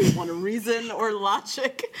know. I don't want to reason or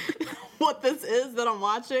logic what this is that I'm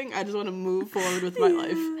watching. I just want to move forward with my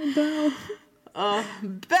life. No.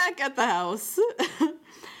 Back at the house,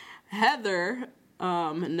 Heather,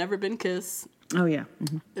 Never Been Kissed,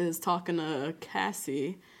 is talking to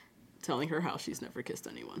Cassie, telling her how she's never kissed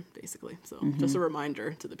anyone, basically. So just a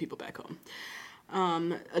reminder to the people back home.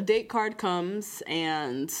 A date card comes,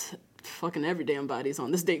 and fucking every damn body's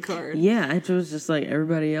on this date card. Yeah, it was just like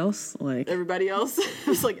everybody else. Everybody else? It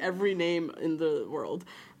was like every name in the world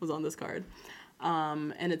was on this card.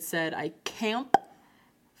 And it said, I can't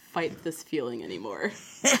fight this feeling anymore.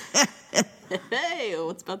 Hey,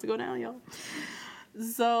 what's about to go down, y'all?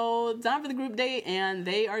 So, time for the group date, and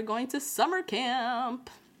they are going to summer camp.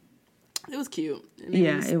 It was cute.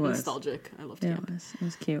 It was nostalgic. I loved camp. It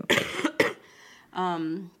was cute.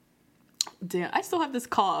 Damn, I still have this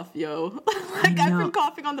cough, yo. Like, I've been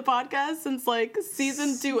coughing on the podcast since, like,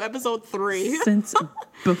 season 2, episode 3. Since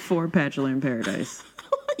before Bachelor in Paradise.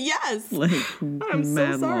 Yes. Like, I'm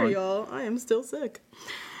so sorry, y'all. I am still sick.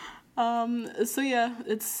 So yeah,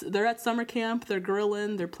 they're at summer camp, they're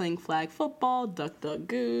grilling, they're playing flag football, duck, duck,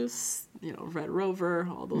 goose, Red Rover,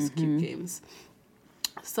 all those cute games.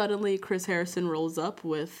 Suddenly, Chris Harrison rolls up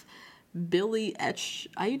with Billy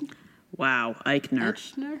Wow, Eichner.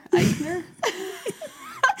 Eichner?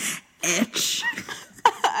 Etch.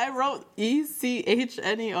 I wrote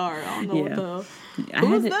ECHNER. I don't know what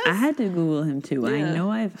the... I had to Google him too. Yeah. I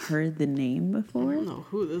know I've heard the name before. I don't know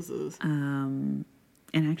who this is.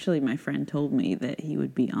 And actually, my friend told me that he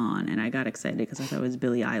would be on, and I got excited because I thought it was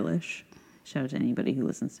Billie Eilish. Shout out to anybody who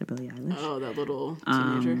listens to Billie Eilish. Oh, that little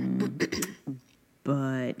teenager.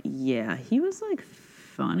 But yeah, he was like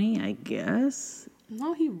funny, I guess.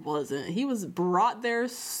 No, he wasn't. He was brought there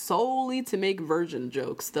solely to make virgin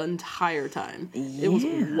jokes the entire time. Yeah. It was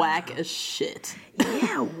whack as shit.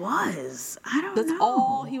 Yeah, it was. I don't know. That's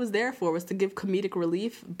all he was there for, was to give comedic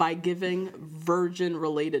relief by giving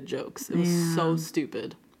virgin-related jokes. It was so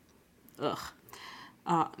stupid. Ugh.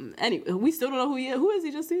 Anyway, we still don't know who he is. Who is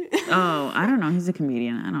he, Justine? Oh, I don't know. He's a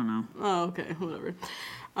comedian. I don't know. Oh, okay. Whatever.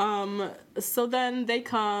 So then they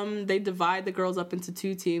divide the girls up into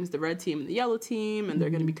 2 teams, the red team and the yellow team, and they're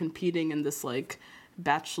going to be competing in this, like,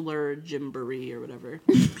 bachelor gymboree or whatever.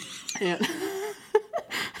 And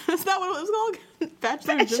is that what it was called?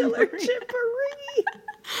 Bachelor Gymboree.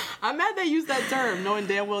 I'm mad they used that term, knowing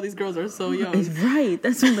damn well these girls are so young. Right.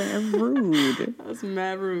 That's mad rude. That's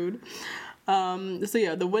mad rude. So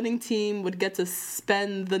yeah, the winning team would get to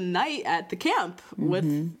spend the night at the camp with,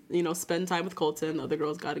 spend time with Colton. The other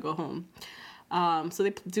girls got to go home. So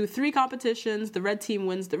they do 3 competitions. The red team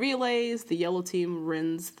wins the relays. The yellow team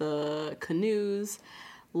wins the canoes.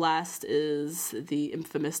 Last is the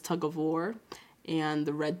infamous tug of war. And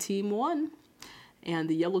the red team won. And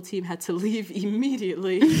the yellow team had to leave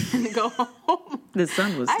immediately and go home. The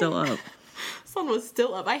sun was still up. Sun was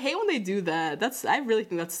still up. I hate when they do that. I really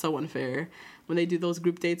think that's so unfair. When they do those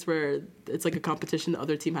group dates where it's like a competition, the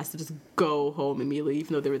other team has to just go home immediately,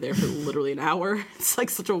 even though they were there for literally an hour. It's like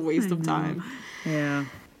such a waste of time. Yeah.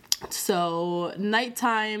 So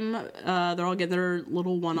nighttime, they're all getting their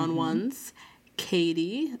little one-on-ones.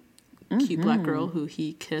 Katie, cute black girl who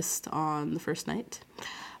he kissed on the first night,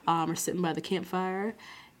 are sitting by the campfire.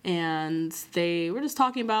 And they were just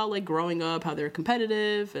talking about, like, growing up, how they're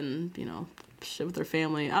competitive and, shit with their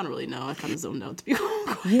family. I don't really know. I kind of zoned out, to be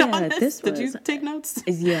quite honest. Did you take notes?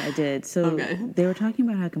 Yeah, I did. So they were talking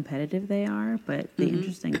about how competitive they are, but the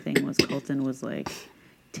interesting thing was Colton was, like,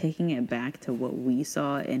 taking it back to what we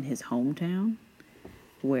saw in his hometown,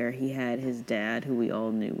 where he had his dad, who we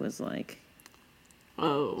all knew was, like...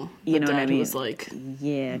 Oh, you know what I mean? Was like,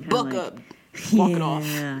 yeah, buck up, walk it off.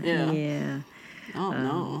 Yeah. Oh,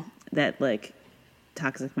 no. That, like,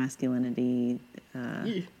 toxic masculinity,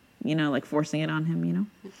 like, forcing it on him,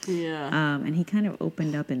 Yeah. And he kind of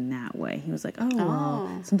opened up in that way. He was like, well,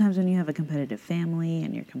 sometimes when you have a competitive family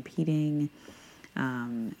and you're competing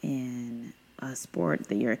in a sport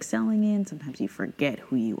that you're excelling in, sometimes you forget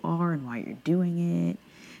who you are and why you're doing it.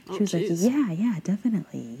 She was like, yeah,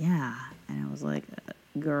 definitely, yeah. And I was like,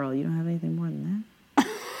 girl, you don't have anything more than that?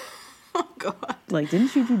 Oh, God. Like,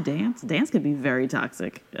 didn't you do dance? Dance could be very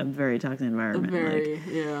toxic, a very toxic environment.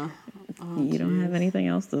 Yeah. Oh, you don't have anything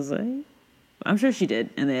else to say? I'm sure she did,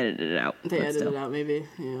 and they edited it out. They edited it out, maybe.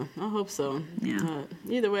 Yeah, I hope so. Yeah.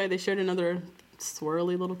 Either way, they shared another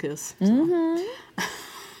swirly little kiss. So.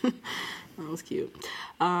 That was cute.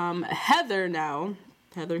 Heather,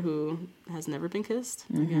 who has never been kissed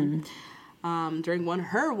again. During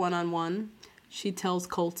her one-on-one, she tells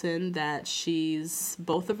Colton that she's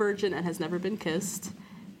both a virgin and has never been kissed.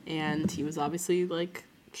 And he was obviously, like,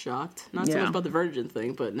 shocked. Not so much about the virgin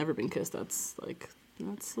thing, but never been kissed. That's a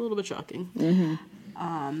little bit shocking.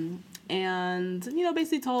 And,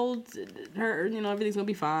 basically told her, everything's going to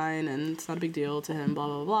be fine and it's not a big deal to him, blah,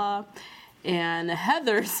 blah, blah. And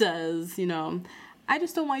Heather says, I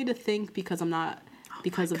just don't want you to think because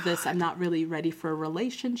of this, I'm not really ready for a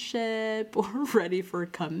relationship or ready for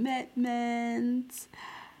commitment.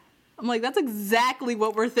 I'm like, that's exactly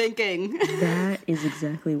what we're thinking. That is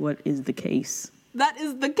exactly what is the case. That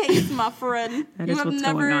is the case, my friend. That is what's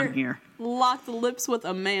going on here. Locked lips with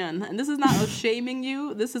a man. And this is not us shaming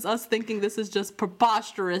you. This is us thinking this is just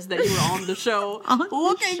preposterous that you were on the show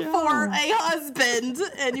looking for a husband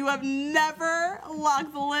and you have never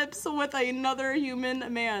locked lips with another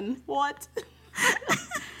human man. What?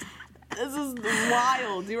 This is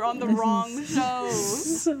wild. You're on the wrong show.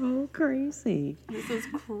 So crazy. This is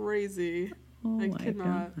crazy. Oh I my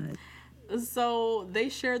cannot. God. So they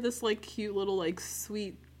share this, like, cute little, like,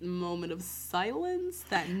 sweet moment of silence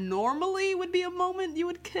that normally would be a moment you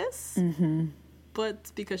would kiss.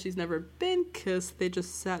 But because she's never been kissed, they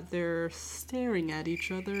just sat there staring at each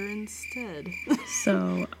other instead.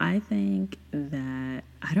 So I think that,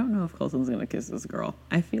 I don't know if Colton's going to kiss this girl.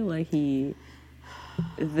 I feel like these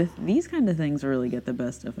kind of things really get the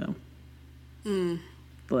best of him.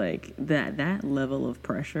 Like, that level of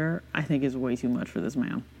pressure, I think, is way too much for this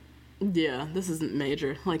man. Yeah, this isn't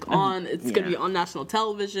major. Like, it's going to be on national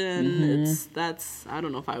television. I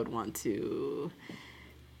don't know if I would want to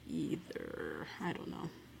either. I don't know.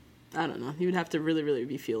 You would have to really, really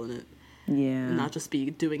be feeling it. Yeah. And not just be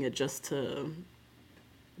doing it just to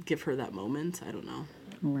give her that moment. I don't know.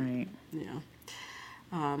 Right. Yeah.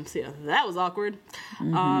 So yeah, that was awkward.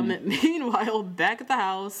 Meanwhile, back at the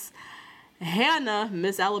house, Hannah,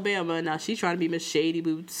 Miss Alabama, now she's trying to be Miss Shady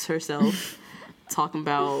Boots herself. Talking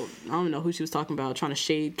about, I don't know who she was talking about, trying to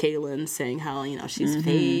shade Kaylin, saying how, she's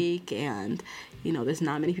fake and, there's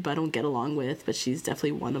not many people I don't get along with, but she's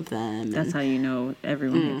definitely one of them. That's how you know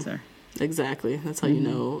everyone hates her. Exactly. That's how you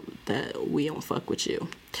know that we don't fuck with you.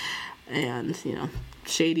 And,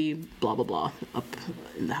 shady, blah, blah, blah, up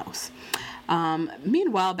in the house.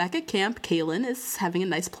 Meanwhile, back at camp, Kaylin is having a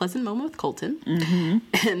nice, pleasant moment with Colton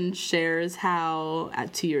and shares how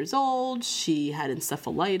at 2 years old, she had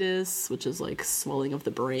encephalitis, which is like swelling of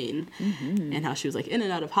the brain, and how she was like in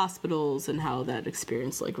and out of hospitals and how that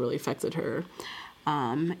experience like really affected her.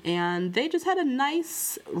 And they just had a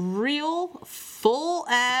nice, real,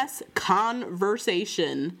 full-ass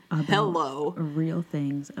conversation. About real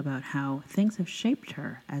things about how things have shaped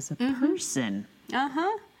her as a person.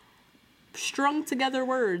 Strung together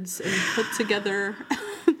words and put together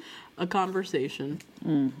a conversation.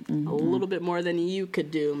 A little bit more than you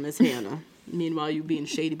could do, Miss Hannah. Meanwhile, you being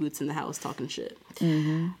shady boots in the house talking shit.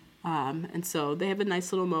 And so they have a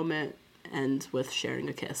nice little moment, and with sharing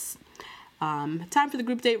a kiss. Time for the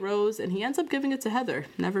group date rose, and he ends up giving it to Heather.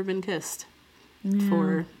 Never been kissed.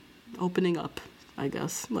 For opening up, I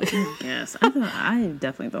guess. Like, yes, I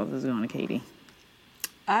definitely thought this was going to Katie.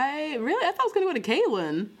 I thought it was going to go to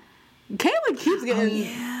Kaylin. Kaylin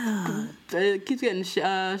keeps getting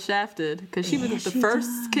shafted because she was the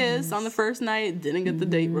first kiss on the first night, didn't get the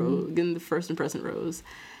date rose, getting the first impression rose.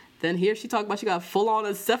 Then here she talked about she got full on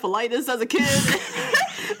encephalitis as a kid.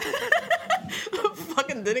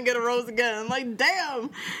 Fucking didn't get a rose again. Like, damn,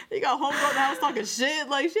 you got homegirl in the house talking shit.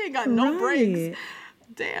 Like, she ain't got no breaks.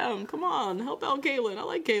 Damn, come on, help out Kaylin. I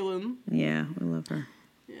like Kaylin. Yeah, we love her.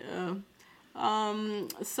 Yeah.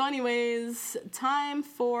 So anyways, time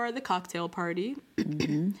for the cocktail party.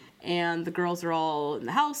 And the girls are all in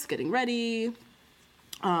the house getting ready.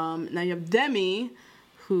 Now you have Demi,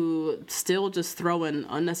 who still just throwing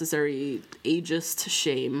unnecessary ageist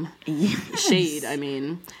shade, I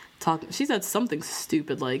mean. She said something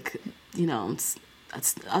stupid like, you know,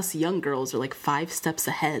 us young girls are like 5 steps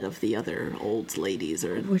ahead of the other old ladies,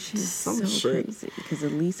 or which is so crazy because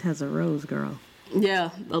Elise has a rose, girl.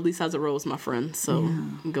 Yeah, Elise has a rose, my friend. So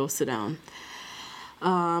go sit down.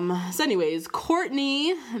 So anyways,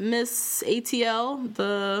 Courtney, Miss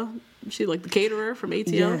ATL, she like the caterer from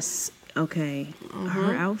ATL. Yes. Okay.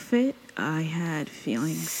 Her outfit, I had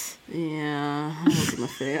feelings. Yeah, I wasn't a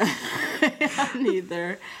fan.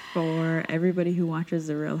 Neither. For everybody who watches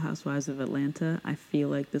The Real Housewives of Atlanta, I feel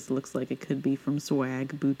like this looks like it could be from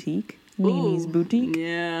Swag Boutique. Mimi's Boutique.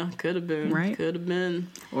 Yeah, could have been. Right? Could have been.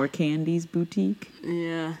 Or Candy's Boutique.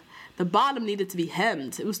 Yeah. The bottom needed to be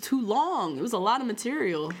hemmed. It was too long. It was a lot of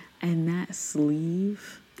material. And that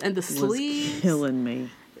sleeve. And the sleeves. Was killing me.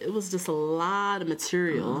 It was just a lot of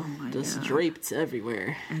material, just draped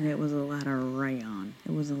everywhere. And it was a lot of rayon.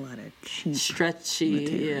 It was a lot of cheap stretchy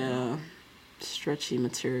material. Yeah. Stretchy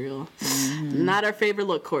material. Not our favorite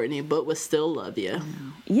look, Courtney, but we still love you.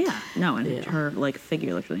 Yeah. No, and her like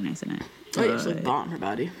figure looks really nice in it. Oh, yeah, she looks bomb, her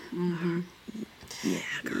body. Yeah,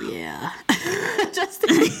 girl. Yeah. Just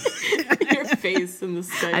your face in the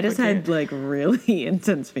sky. I just had like really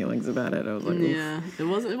intense feelings about it. I was like, oof. Yeah, it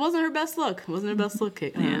wasn't her best look. It wasn't her best look,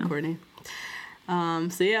 Courtney.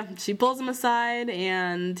 So yeah, she pulls him aside,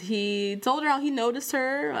 and he told her how he noticed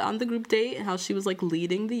her on the group date and how she was like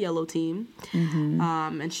leading the yellow team.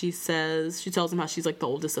 And she tells him how she's like the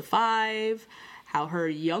oldest of 5, how her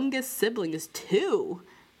youngest sibling is 2.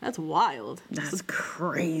 That's wild. That's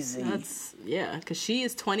crazy. Because she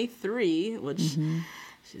is 23, which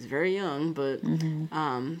she's very young, but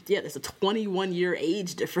there's a 21-year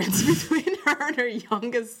age difference between her and her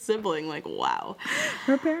youngest sibling. Like, wow.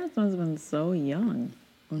 Her parents must have been so young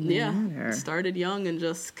when they had her. Started young and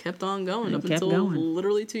just kept on going until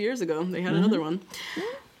literally 2 years ago. They had another one.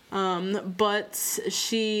 But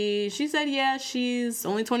she said, she's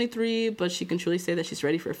only 23, but she can truly say that she's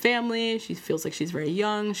ready for a family. She feels like she's very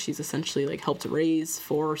young. She's essentially like helped raise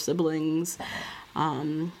 4 siblings.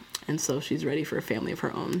 And so she's ready for a family of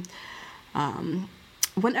her own.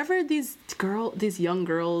 Whenever these young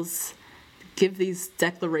girls give these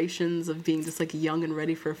declarations of being just like young and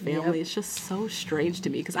ready for a family, it's just so strange to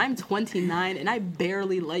me because I'm 29 and I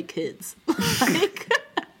barely like kids. Like,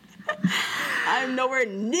 I'm nowhere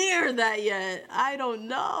near that yet. I don't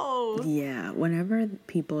know. Yeah, whenever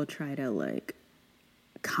people try to like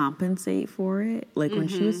compensate for it, like when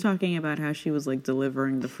she was talking about how she was like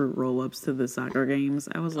delivering the fruit roll-ups to the soccer games,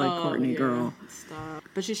 I was like, Courtney, girl, stop.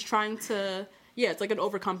 But she's trying to, it's like an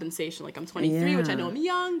overcompensation. Like, I'm 23, which I know I'm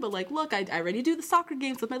young, but like, look, I already do the soccer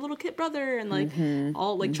games with my little kid brother, and like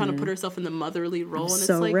all like trying to put herself in the motherly role. And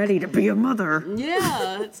so it's like, ready to be a mother.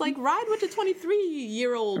 Yeah, it's like ride with your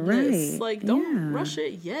 23-year-oldness. Right. Like, don't rush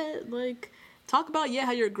it yet. Like, talk about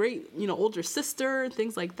how you're a great older sister and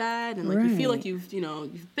things like that, and like you feel like you've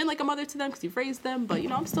been like a mother to them because you've raised them, but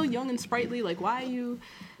I'm still young and sprightly. Like, why are you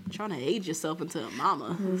trying to age yourself into a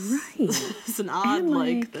mama? Right. It's an odd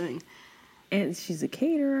like thing. And she's a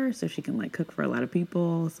caterer, so she can like cook for a lot of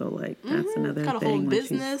people. So like that's another got a thing. whole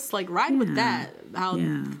business. Like ride with that. How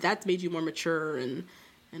that's made you more mature and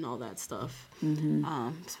all that stuff.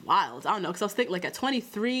 It's wild. I don't know, because I was thinking like at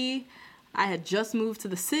 23, I had just moved to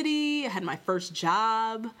the city. I had my first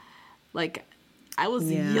job. Like I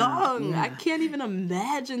was young. I can't even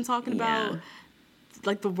imagine talking about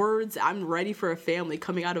like the words "I'm ready for a family"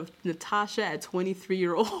 coming out of Natasha at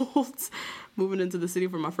 23-year-old, moving into the city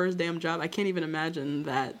for my first damn job. I can't even imagine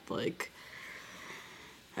that. Like,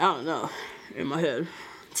 I don't know, in my head.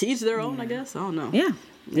 To each their own, I guess. I don't know. Yeah,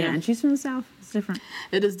 and she's from the South. It's different.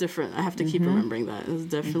 It is different. I have to keep remembering that. It's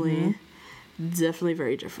definitely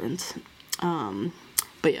very different.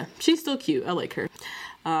 But yeah, she's still cute. I like her.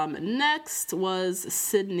 Next was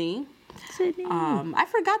Sydney. I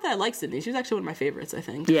forgot that I like Sydney. She was actually one of my favorites, I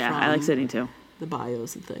think. Yeah, I like Sydney too. The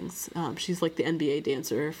bios and things. She's like the NBA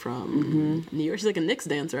dancer from New York. She's like a Knicks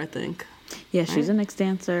dancer, I think. Yeah, she's a Knicks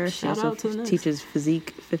dancer. Shout she also out to the Knicks. teaches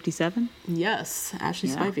Physique 57. Yes, Ashley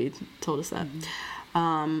Spivey told us that.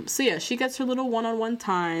 So yeah, she gets her little one-on-one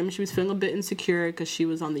time. She was feeling a bit insecure because she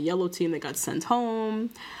was on the yellow team that got sent home.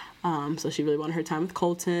 So she really wanted her time with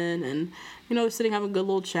Colton, and sitting having a good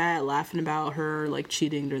little chat, laughing about her like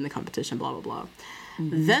cheating during the competition, blah blah blah.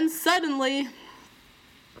 Then suddenly,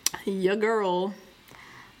 your girl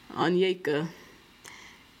Onyeka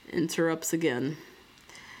interrupts again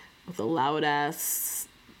with a loud ass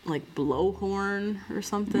like blowhorn or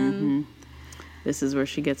something. This is where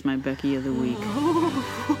she gets my Becky of the week.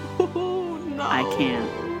 Oh, no. I can't.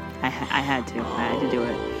 I had to do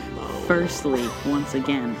it. Firstly, once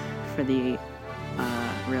again, for the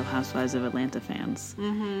Real Housewives of Atlanta fans,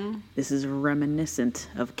 this is reminiscent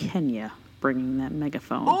of Kenya bringing that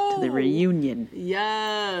megaphone to the reunion.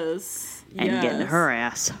 Yes. And getting her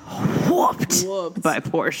ass whooped by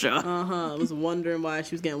Portia. I was wondering why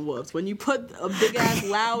she was getting whooped. When you put a big ass,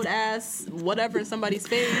 loud ass, whatever in somebody's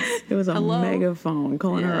face. It was a megaphone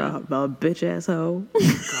calling her a bitch ass hoe.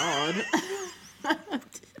 God.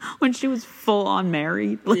 When she was full on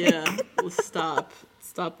married. Like.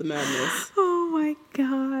 Stop the madness. Oh my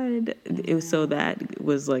God. It was, so that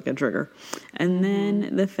was like a trigger. And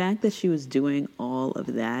then the fact that she was doing all of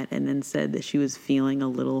that and then said that she was feeling a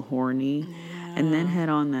little horny and then had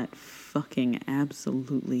on that fucking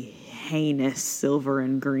absolutely heinous silver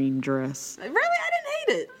and green dress. Really? I didn't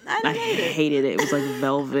hate it. I hated it. It was like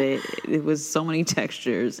velvet. It was so many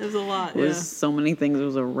textures. It was a lot. It was so many things. It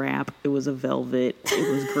was a wrap. It was a velvet.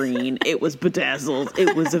 It was green. It was bedazzled.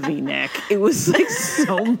 It was a V-neck. It was like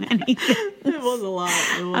so many things. It was a lot.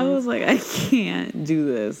 I was like, I can't do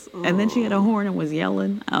this. And then she had a horn and was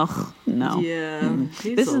yelling. Oh, no. Yeah.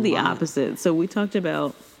 This is the opposite. So we talked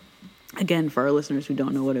about, again, for our listeners who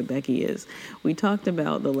don't know what a Becky is, we talked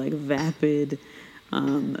about the like vapid,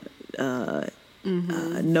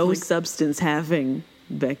 no like, substance having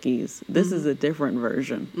Becky's. This is a different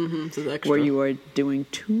version where you are doing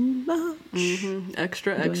too much.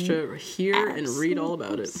 Extra here and read all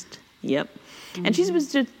about it. Yep. And she's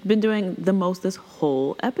just been doing the most this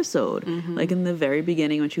whole episode. Like in the very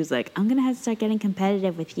beginning when she was like, I'm going to have to start getting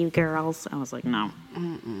competitive with you girls. I was like, no.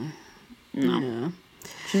 No. Yeah.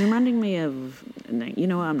 She's reminding me of, you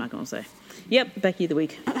know what, I'm not going to say. Yep, Becky of the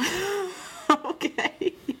week.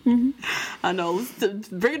 Okay. I know. Let's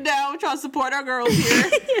bring it down. We're trying to support our girls here.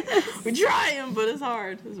 Yes. We're trying, but it's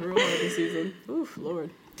hard. It's real hard this season. Oof, Lord.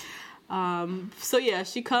 So yeah,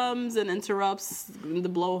 she comes and interrupts the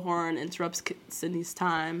blowhorn, interrupts Sydney's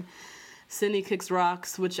time. Sydney kicks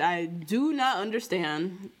rocks, which I do not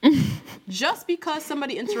understand. Just because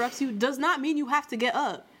somebody interrupts you does not mean you have to get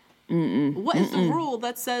up. What is the rule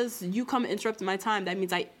that says you come and interrupt my time? That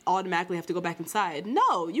means I automatically have to go back inside.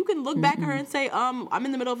 No, you can look back at her and say, I'm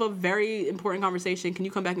in the middle of a very important conversation. Can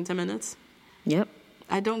you come back in 10 minutes? Yep.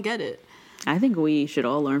 I don't get it. I think we should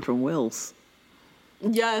all learn from Wills.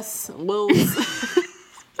 Yes, Wills.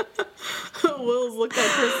 Wills looked at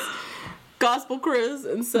Chris, Gospel Chris,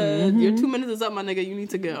 and said, your 2 minutes is up, my nigga. You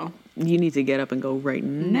need to go. You need to get up and go right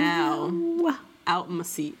now. Out my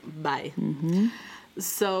seat. Bye.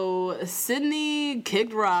 So Sydney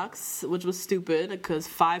kicked rocks, which was stupid because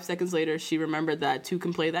 5 seconds later she remembered that two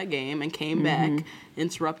can play that game and came back,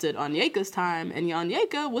 interrupted Onyeka's time, and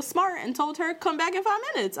Onyeka was smart and told her, come back in 5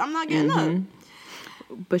 minutes. I'm not getting up.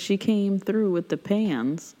 But she came through with the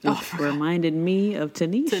pans, which reminded me of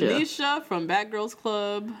Tanisha. Tanisha from Bad Girls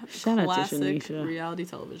Club. Shout out to Classic Tanisha. reality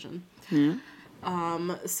television. Yeah.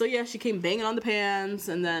 So yeah, she came banging on the pans,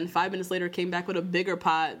 and then 5 minutes later came back with a bigger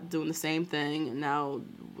pot doing the same thing, and now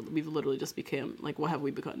we've literally just became, like, what have we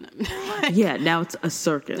become? Yeah, now it's a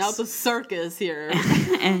circus. Now it's a circus here.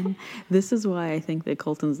 And this is why I think that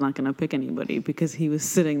Colton's not going to pick anybody, because he was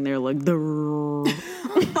sitting there like Like,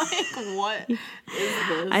 what is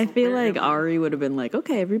this? I feel like Ari would have been like,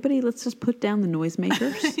 okay, everybody, let's just put down the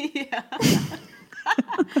noisemakers. Yeah.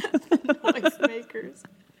 The noisemakers.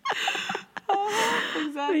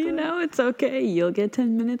 Exactly. You know, it's okay. You'll get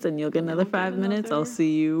 10 minutes and you'll get another 5 minutes. I'll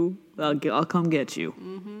see you. I'll come get you.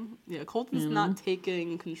 Mm-hmm. Yeah, Colton's not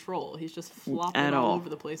taking control. He's just flopping all over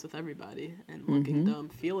the place with everybody and looking dumb,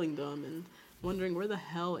 feeling dumb, and wondering, where the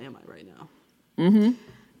hell am I right now? Mm-hmm.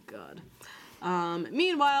 God.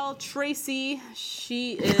 Meanwhile, Tracy,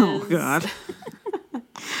 she is... Oh, God.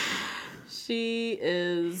 She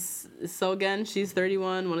is, so again, she's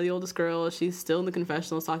 31, one of the oldest girls. She's still in the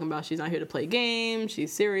confessionals talking about she's not here to play games.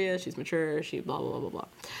 She's serious. She's mature. She blah, blah, blah, blah,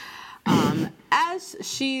 blah. As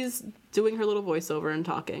she's doing her little voiceover and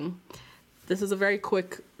talking, this is a very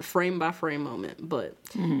quick frame-by-frame moment, but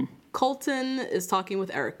Colton is talking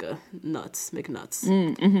with Erica, McNuts,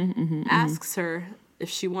 asks her if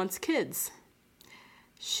she wants kids.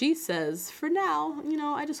 She says, for now,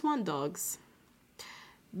 I just want dogs.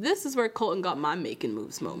 This is where Colton got my making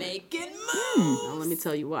moves moment. Making moves! Now, let me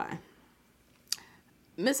tell you why.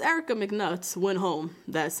 Miss Erica McNuts went home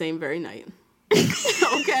that same very night.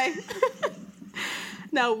 Okay?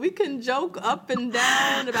 Now, we can joke up and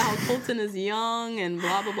down about how Colton is young and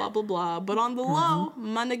blah, blah, blah, blah, blah. But on the low,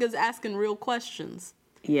 my nigga's asking real questions.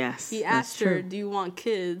 Yes. He asked her, do you want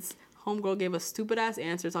kids? Homegirl gave a stupid-ass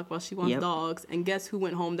answer, talking about she wants dogs. And guess who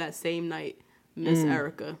went home that same night? Miss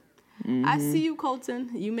Erica. I see you, Colton.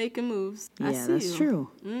 You making moves. I see that's you. true.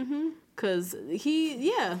 Because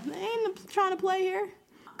he ain't trying to play here.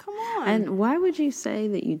 Come on. And why would you say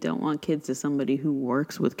that you don't want kids to somebody who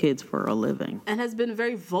works with kids for a living? And has been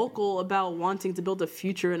very vocal about wanting to build a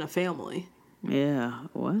future in a family. Yeah,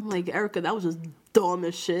 what? Like, Erica, that was just dumb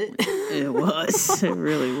as shit. It was. It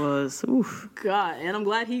really was. Oof. God, and I'm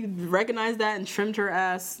glad he recognized that and trimmed her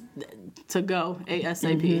ass to go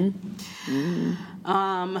ASAP.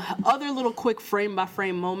 Other little quick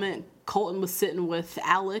frame-by-frame moment, Colton was sitting with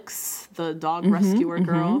Alex, the dog rescuer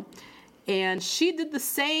girl, and she did the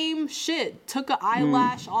same shit, took an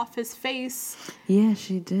eyelash off his face. Yeah,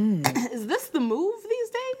 she did. Is this the move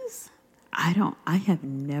these days? I have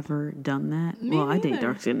never done that. Me I date neither.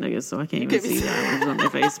 dark-skinned niggas, so I can't even see that on their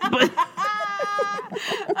face. But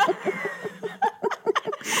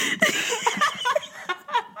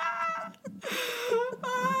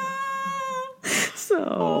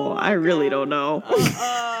so I really don't know.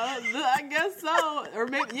 I guess so. Or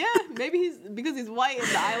maybe he's, because he's white and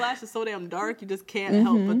the eyelash is so damn dark, you just can't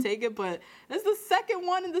help but take it. But it's the second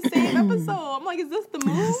one in the same episode. I'm like, is this the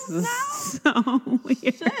move now? So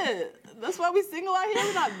weird. Shit. That's why we single out here.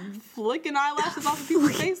 We're not flicking eyelashes off of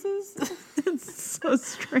people's faces. It's so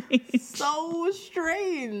strange. So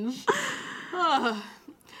strange.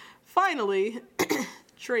 Finally,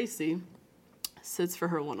 Tracy sits for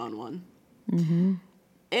her one-on-one.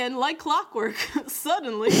 And like clockwork,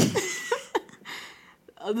 suddenly,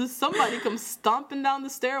 somebody comes stomping down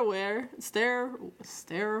the stairwell,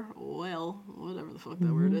 whatever the fuck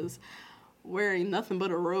that word is, wearing nothing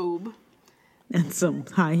but a robe. And some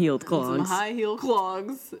high-heeled clogs. Some high-heeled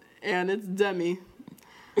clogs, and it's Demi.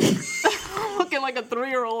 Looking like a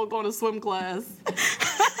 3-year-old going to swim class.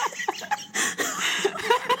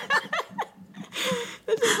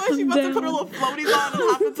 This is why she about to put her little floaties on and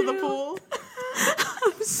hop into the pool.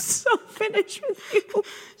 I'm so finished with you.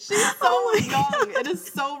 She's so young. It is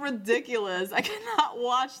so ridiculous. I cannot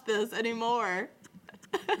watch this anymore.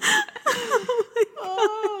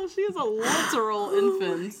 Oh, she is a literal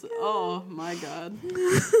infant. Oh my god.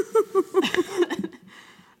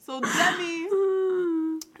 So Demi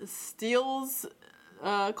steals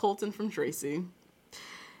Colton from Tracy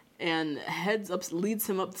and leads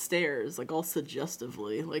him up the stairs, like all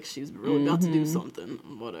suggestively, like she's really about to do something,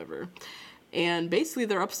 whatever. And basically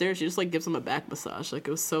they're upstairs. She just like gives him a back massage. Like,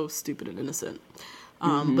 it was so stupid and innocent.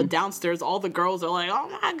 But downstairs, all the girls are like, oh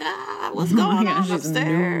my God, what's going on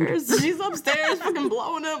upstairs? She's upstairs fucking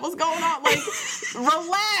blowing him. What's going on? Like,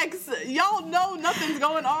 relax. Y'all know nothing's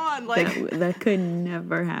going on. Like, that could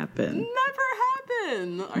never happen. Never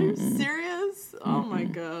happen. Are you serious? Oh my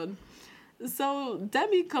God. So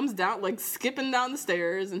Debbie comes down, like skipping down the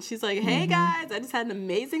stairs, and she's like, hey guys, I just had an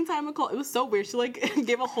amazing time with Colton. It was so weird. She like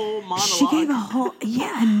gave a whole monologue. She gave a whole,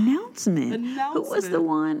 announcement. Who was the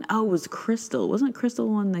one? Oh, it was Crystal. Wasn't Crystal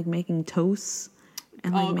the one like making toasts?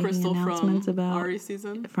 and like making Crystal announcements from about Ari's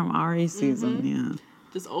season. From Ari's season, yeah.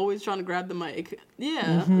 Just always trying to grab the mic.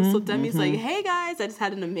 Yeah. So Demi's like, hey guys, I just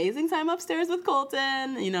had an amazing time upstairs with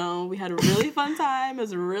Colton. You know, we had a really fun time. It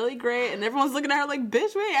was really great. And everyone's looking at her like,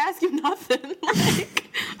 bitch, we ain't ask you nothing. Like,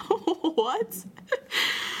 what?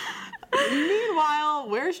 Meanwhile,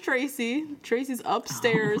 where's Tracy? Tracy's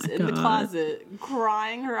upstairs in the closet,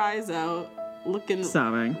 crying her eyes out,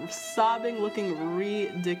 sobbing, looking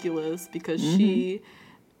ridiculous because she...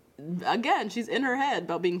 Again, she's in her head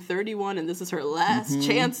about being 31 and this is her last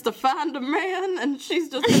chance to find a man and she's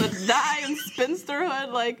just gonna die in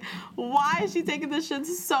spinsterhood. Like, why is she taking this shit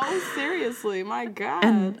so seriously? My God.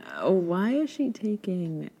 And why is she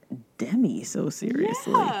taking Demi so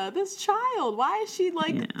seriously? Yeah, this child. Why is she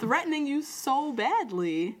threatening you so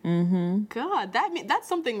badly? God, that's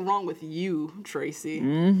something wrong with you, Tracy.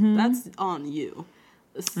 That's on you.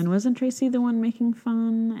 And wasn't Tracy the one making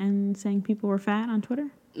fun and saying people were fat on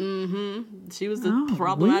Twitter? She was the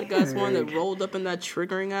problematic ass one that rolled up in that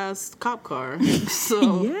triggering ass cop car.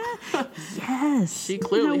 So yeah, yes, she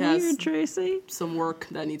clearly has weird, Tracy. Some work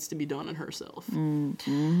that needs to be done on herself.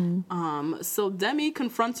 So Demi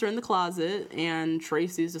confronts her in the closet, and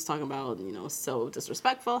Tracy's just talking about, you know, so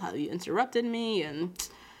disrespectful, how you interrupted me, and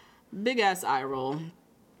big ass eye roll.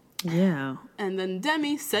 Yeah. And then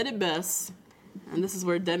Demi said it best. And this is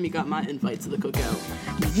where Demi got my invite to the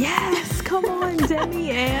cookout. Yes, come on,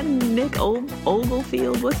 Demi and Nick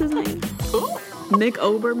Oglefield. What's his name? Who? Nick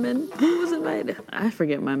Oberman. Who was invited? I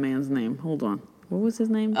forget my man's name. Hold on. What was his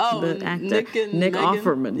name? Oh, the actor. Nick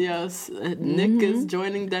Offerman. Yes, Nick is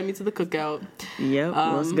joining Demi to the cookout. Yep,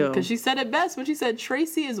 let's go. Because she said it best when she said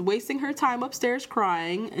Tracy is wasting her time upstairs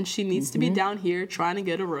crying, and she needs to be down here trying to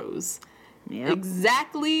get a rose. Yep.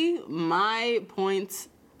 Exactly my point.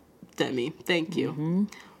 Demi, thank you.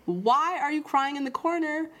 Why are you crying in the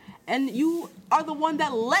corner and you are the one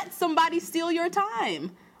that let somebody steal your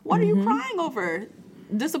time? What are you crying over?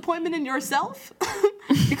 Disappointment in yourself?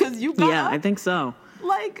 Because you got Yeah, up? I think so.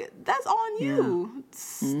 Like, that's on you. Yeah.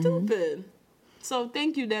 Stupid. So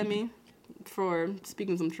thank you, Demi, for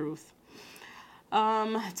speaking some truth.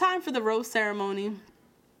 Time for the rose ceremony.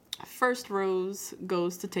 First rose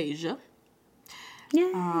goes to Tasia. Yay.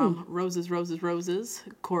 Roses, roses, roses.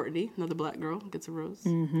 Courtney, another black girl, gets a rose.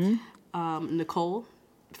 Nicole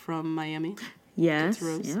from Miami Yes. gets a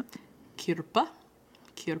rose. Yep.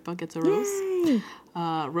 Kirpa gets a rose.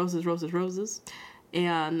 Roses, roses, roses.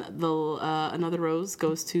 And another rose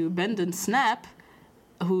goes to Bendon Snap,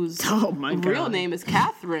 whose real name is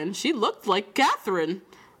Catherine. She looked like Catherine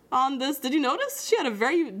on this. Did you notice? She had a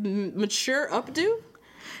very mature updo.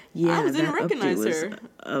 Yeah, I didn't recognize her.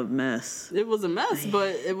 A mess. It was a mess, but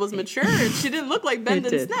it was mature. And she didn't look like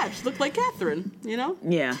Bendon Snap. She looked like Catherine, you know?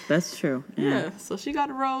 Yeah, that's true. Yeah, so she got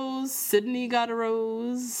a rose. Sydney got a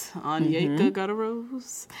rose. Anyeka got a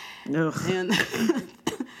rose. Ugh. And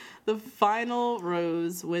the final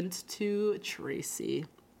rose went to Tracy.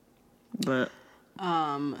 But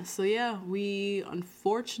so yeah, we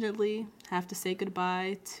unfortunately have to say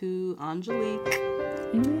goodbye to Angelique.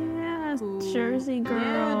 Yeah, Jersey girl.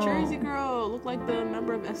 Yeah, Jersey girl. Looked like the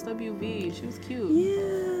member of SWV. She was cute.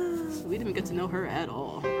 Yeah. We didn't get to know her at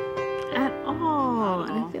all. At all.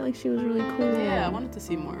 And I feel like she was really cool. Yeah, I wanted to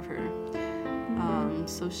see more of her.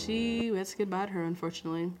 So we had to say goodbye to her,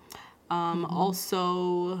 unfortunately.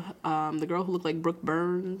 Also, the girl who looked like Brooke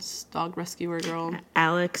Burns, dog rescuer girl.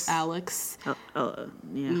 Alex.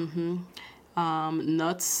 Yeah.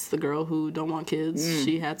 Nuts, the girl who don't want kids.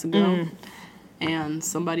 She had to go. And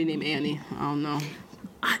somebody named Annie. I don't know.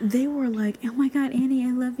 They were like, oh my God, Annie, I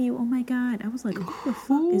love you. Oh my God. I was like, who the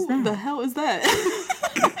fuck is that? Who the hell is that?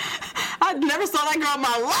 I never saw that girl in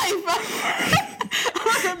my life.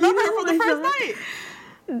 I remember her from the first night.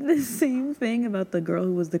 The same thing about the girl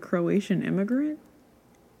who was the Croatian immigrant.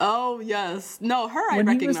 Oh, yes. No, her I when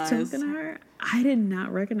recognized. He was talking to her, I did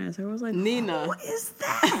not recognize her. I was like, Nina. Who is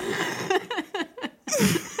that?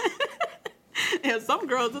 Yeah, some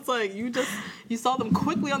girls, it's like you saw them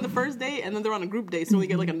quickly on the first date and then they're on a group date, so you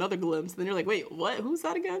get like another glimpse. Then you're like, wait, what? Who's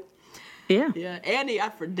that again? Yeah. Yeah, Annie, I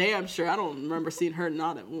for damn sure. I don't remember seeing her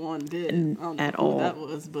not at one bit. I don't know at who all. that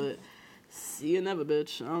was, but see you never,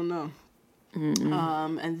 bitch. I don't know.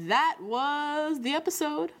 And that was the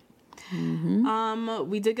episode.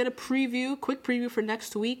 We did get a quick preview for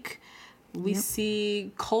next week. We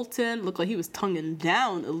see Colton look like he was tonguing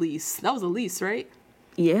down Elise. That was Elise, right?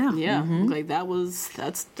 Yeah. Yeah. Like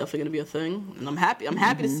that's definitely gonna be a thing. And I'm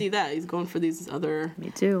happy to see that. He's going for these other Me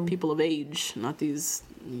too. people of age, not these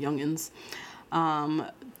youngins.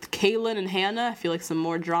 Kaylin and Hannah. I feel like some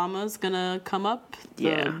more drama's gonna come up.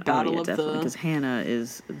 Definitely, because Hannah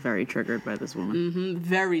is very triggered by this woman.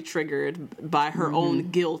 Very triggered by her own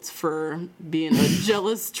guilt for being a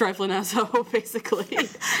jealous, trifling asshole, basically.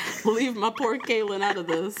 Leave my poor Kaylin out of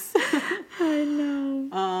this. I know.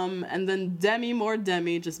 And then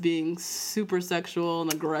Demi, just being super sexual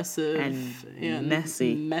and aggressive. And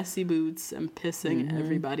messy. Messy boots and pissing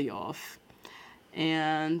everybody off.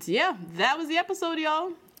 And yeah, that was the episode,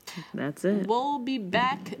 y'all. That's it. We'll be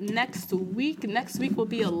back next week. Next week will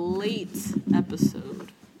be a late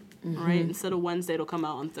episode, right? Instead of Wednesday, it'll come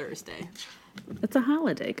out on Thursday. It's a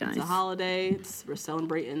holiday, guys. It's a holiday. We're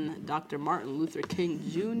celebrating Dr. Martin Luther King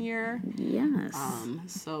Jr. Yes.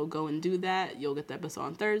 So go and do that. You'll get the episode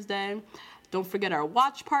on Thursday. Don't forget our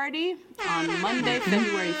watch party on Monday,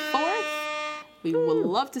 February 4th. We would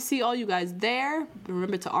love to see all you guys there.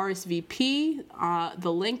 Remember to RSVP.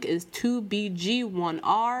 The link is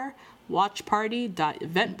 2BG1R,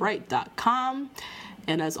 watchparty.eventbrite.com.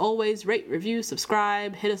 And as always, rate, review,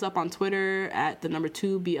 subscribe. Hit us up on Twitter at the number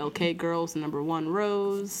 2BLK Girls, the number 1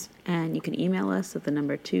 Rose. And you can email us at the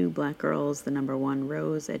number 2 Black Girls, the number 1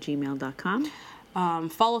 Rose at gmail.com.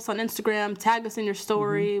 Follow us on Instagram, tag us in your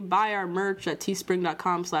story, buy our merch at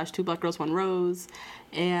teespring.com/2blackgirls1rose.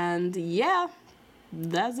 And yeah,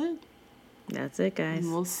 that's it. That's it, guys.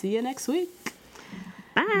 And we'll see you next week.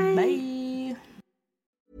 Bye. Bye.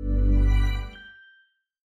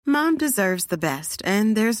 Mom deserves the best,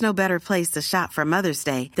 and there's no better place to shop for Mother's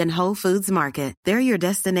Day than Whole Foods Market. They're your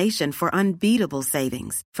destination for unbeatable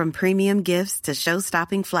savings, from premium gifts to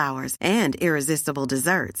show-stopping flowers and irresistible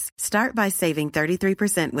desserts. Start by saving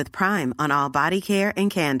 33% with Prime on all body care and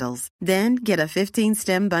candles. Then get a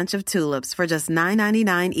 15-stem bunch of tulips for just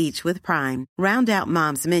 $9.99 each with Prime. Round out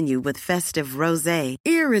Mom's menu with festive rosé,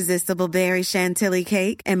 irresistible berry chantilly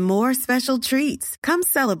cake, and more special treats. Come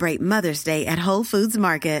celebrate Mother's Day at Whole Foods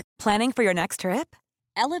Market. Planning for your next trip?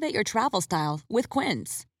 Elevate your travel style with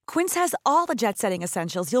Quince. Quince has all the jet-setting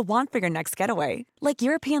essentials you'll want for your next getaway, like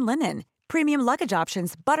European linen, premium luggage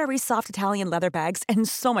options, buttery soft Italian leather bags, and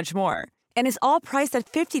so much more. And is all priced at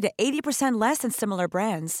 50 to 80% less than similar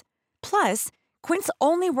brands. Plus, Quince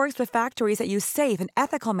only works with factories that use safe and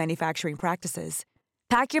ethical manufacturing practices.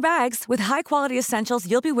 Pack your bags with high-quality essentials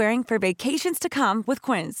you'll be wearing for vacations to come with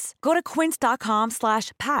Quince. Go to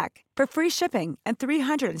quince.com/pack for free shipping and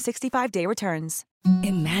 365-day returns.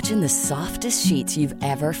 Imagine the softest sheets you've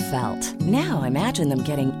ever felt. Now imagine them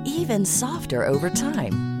getting even softer over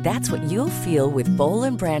time. That's what you'll feel with Boll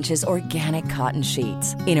 & Branch's organic cotton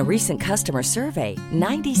sheets. In a recent customer survey,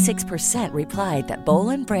 96% replied that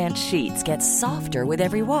Boll & Branch sheets get softer with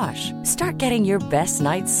every wash. Start getting your best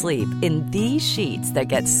night's sleep in these sheets that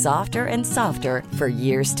get softer and softer for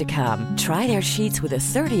years to come. Try their sheets with a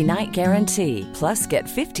 30-night guarantee. Plus, get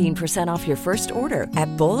 15% off your first order at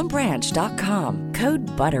bollandbranch.com. Code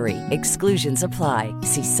BUTTERY. Exclusions apply.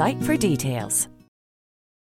 See site for details.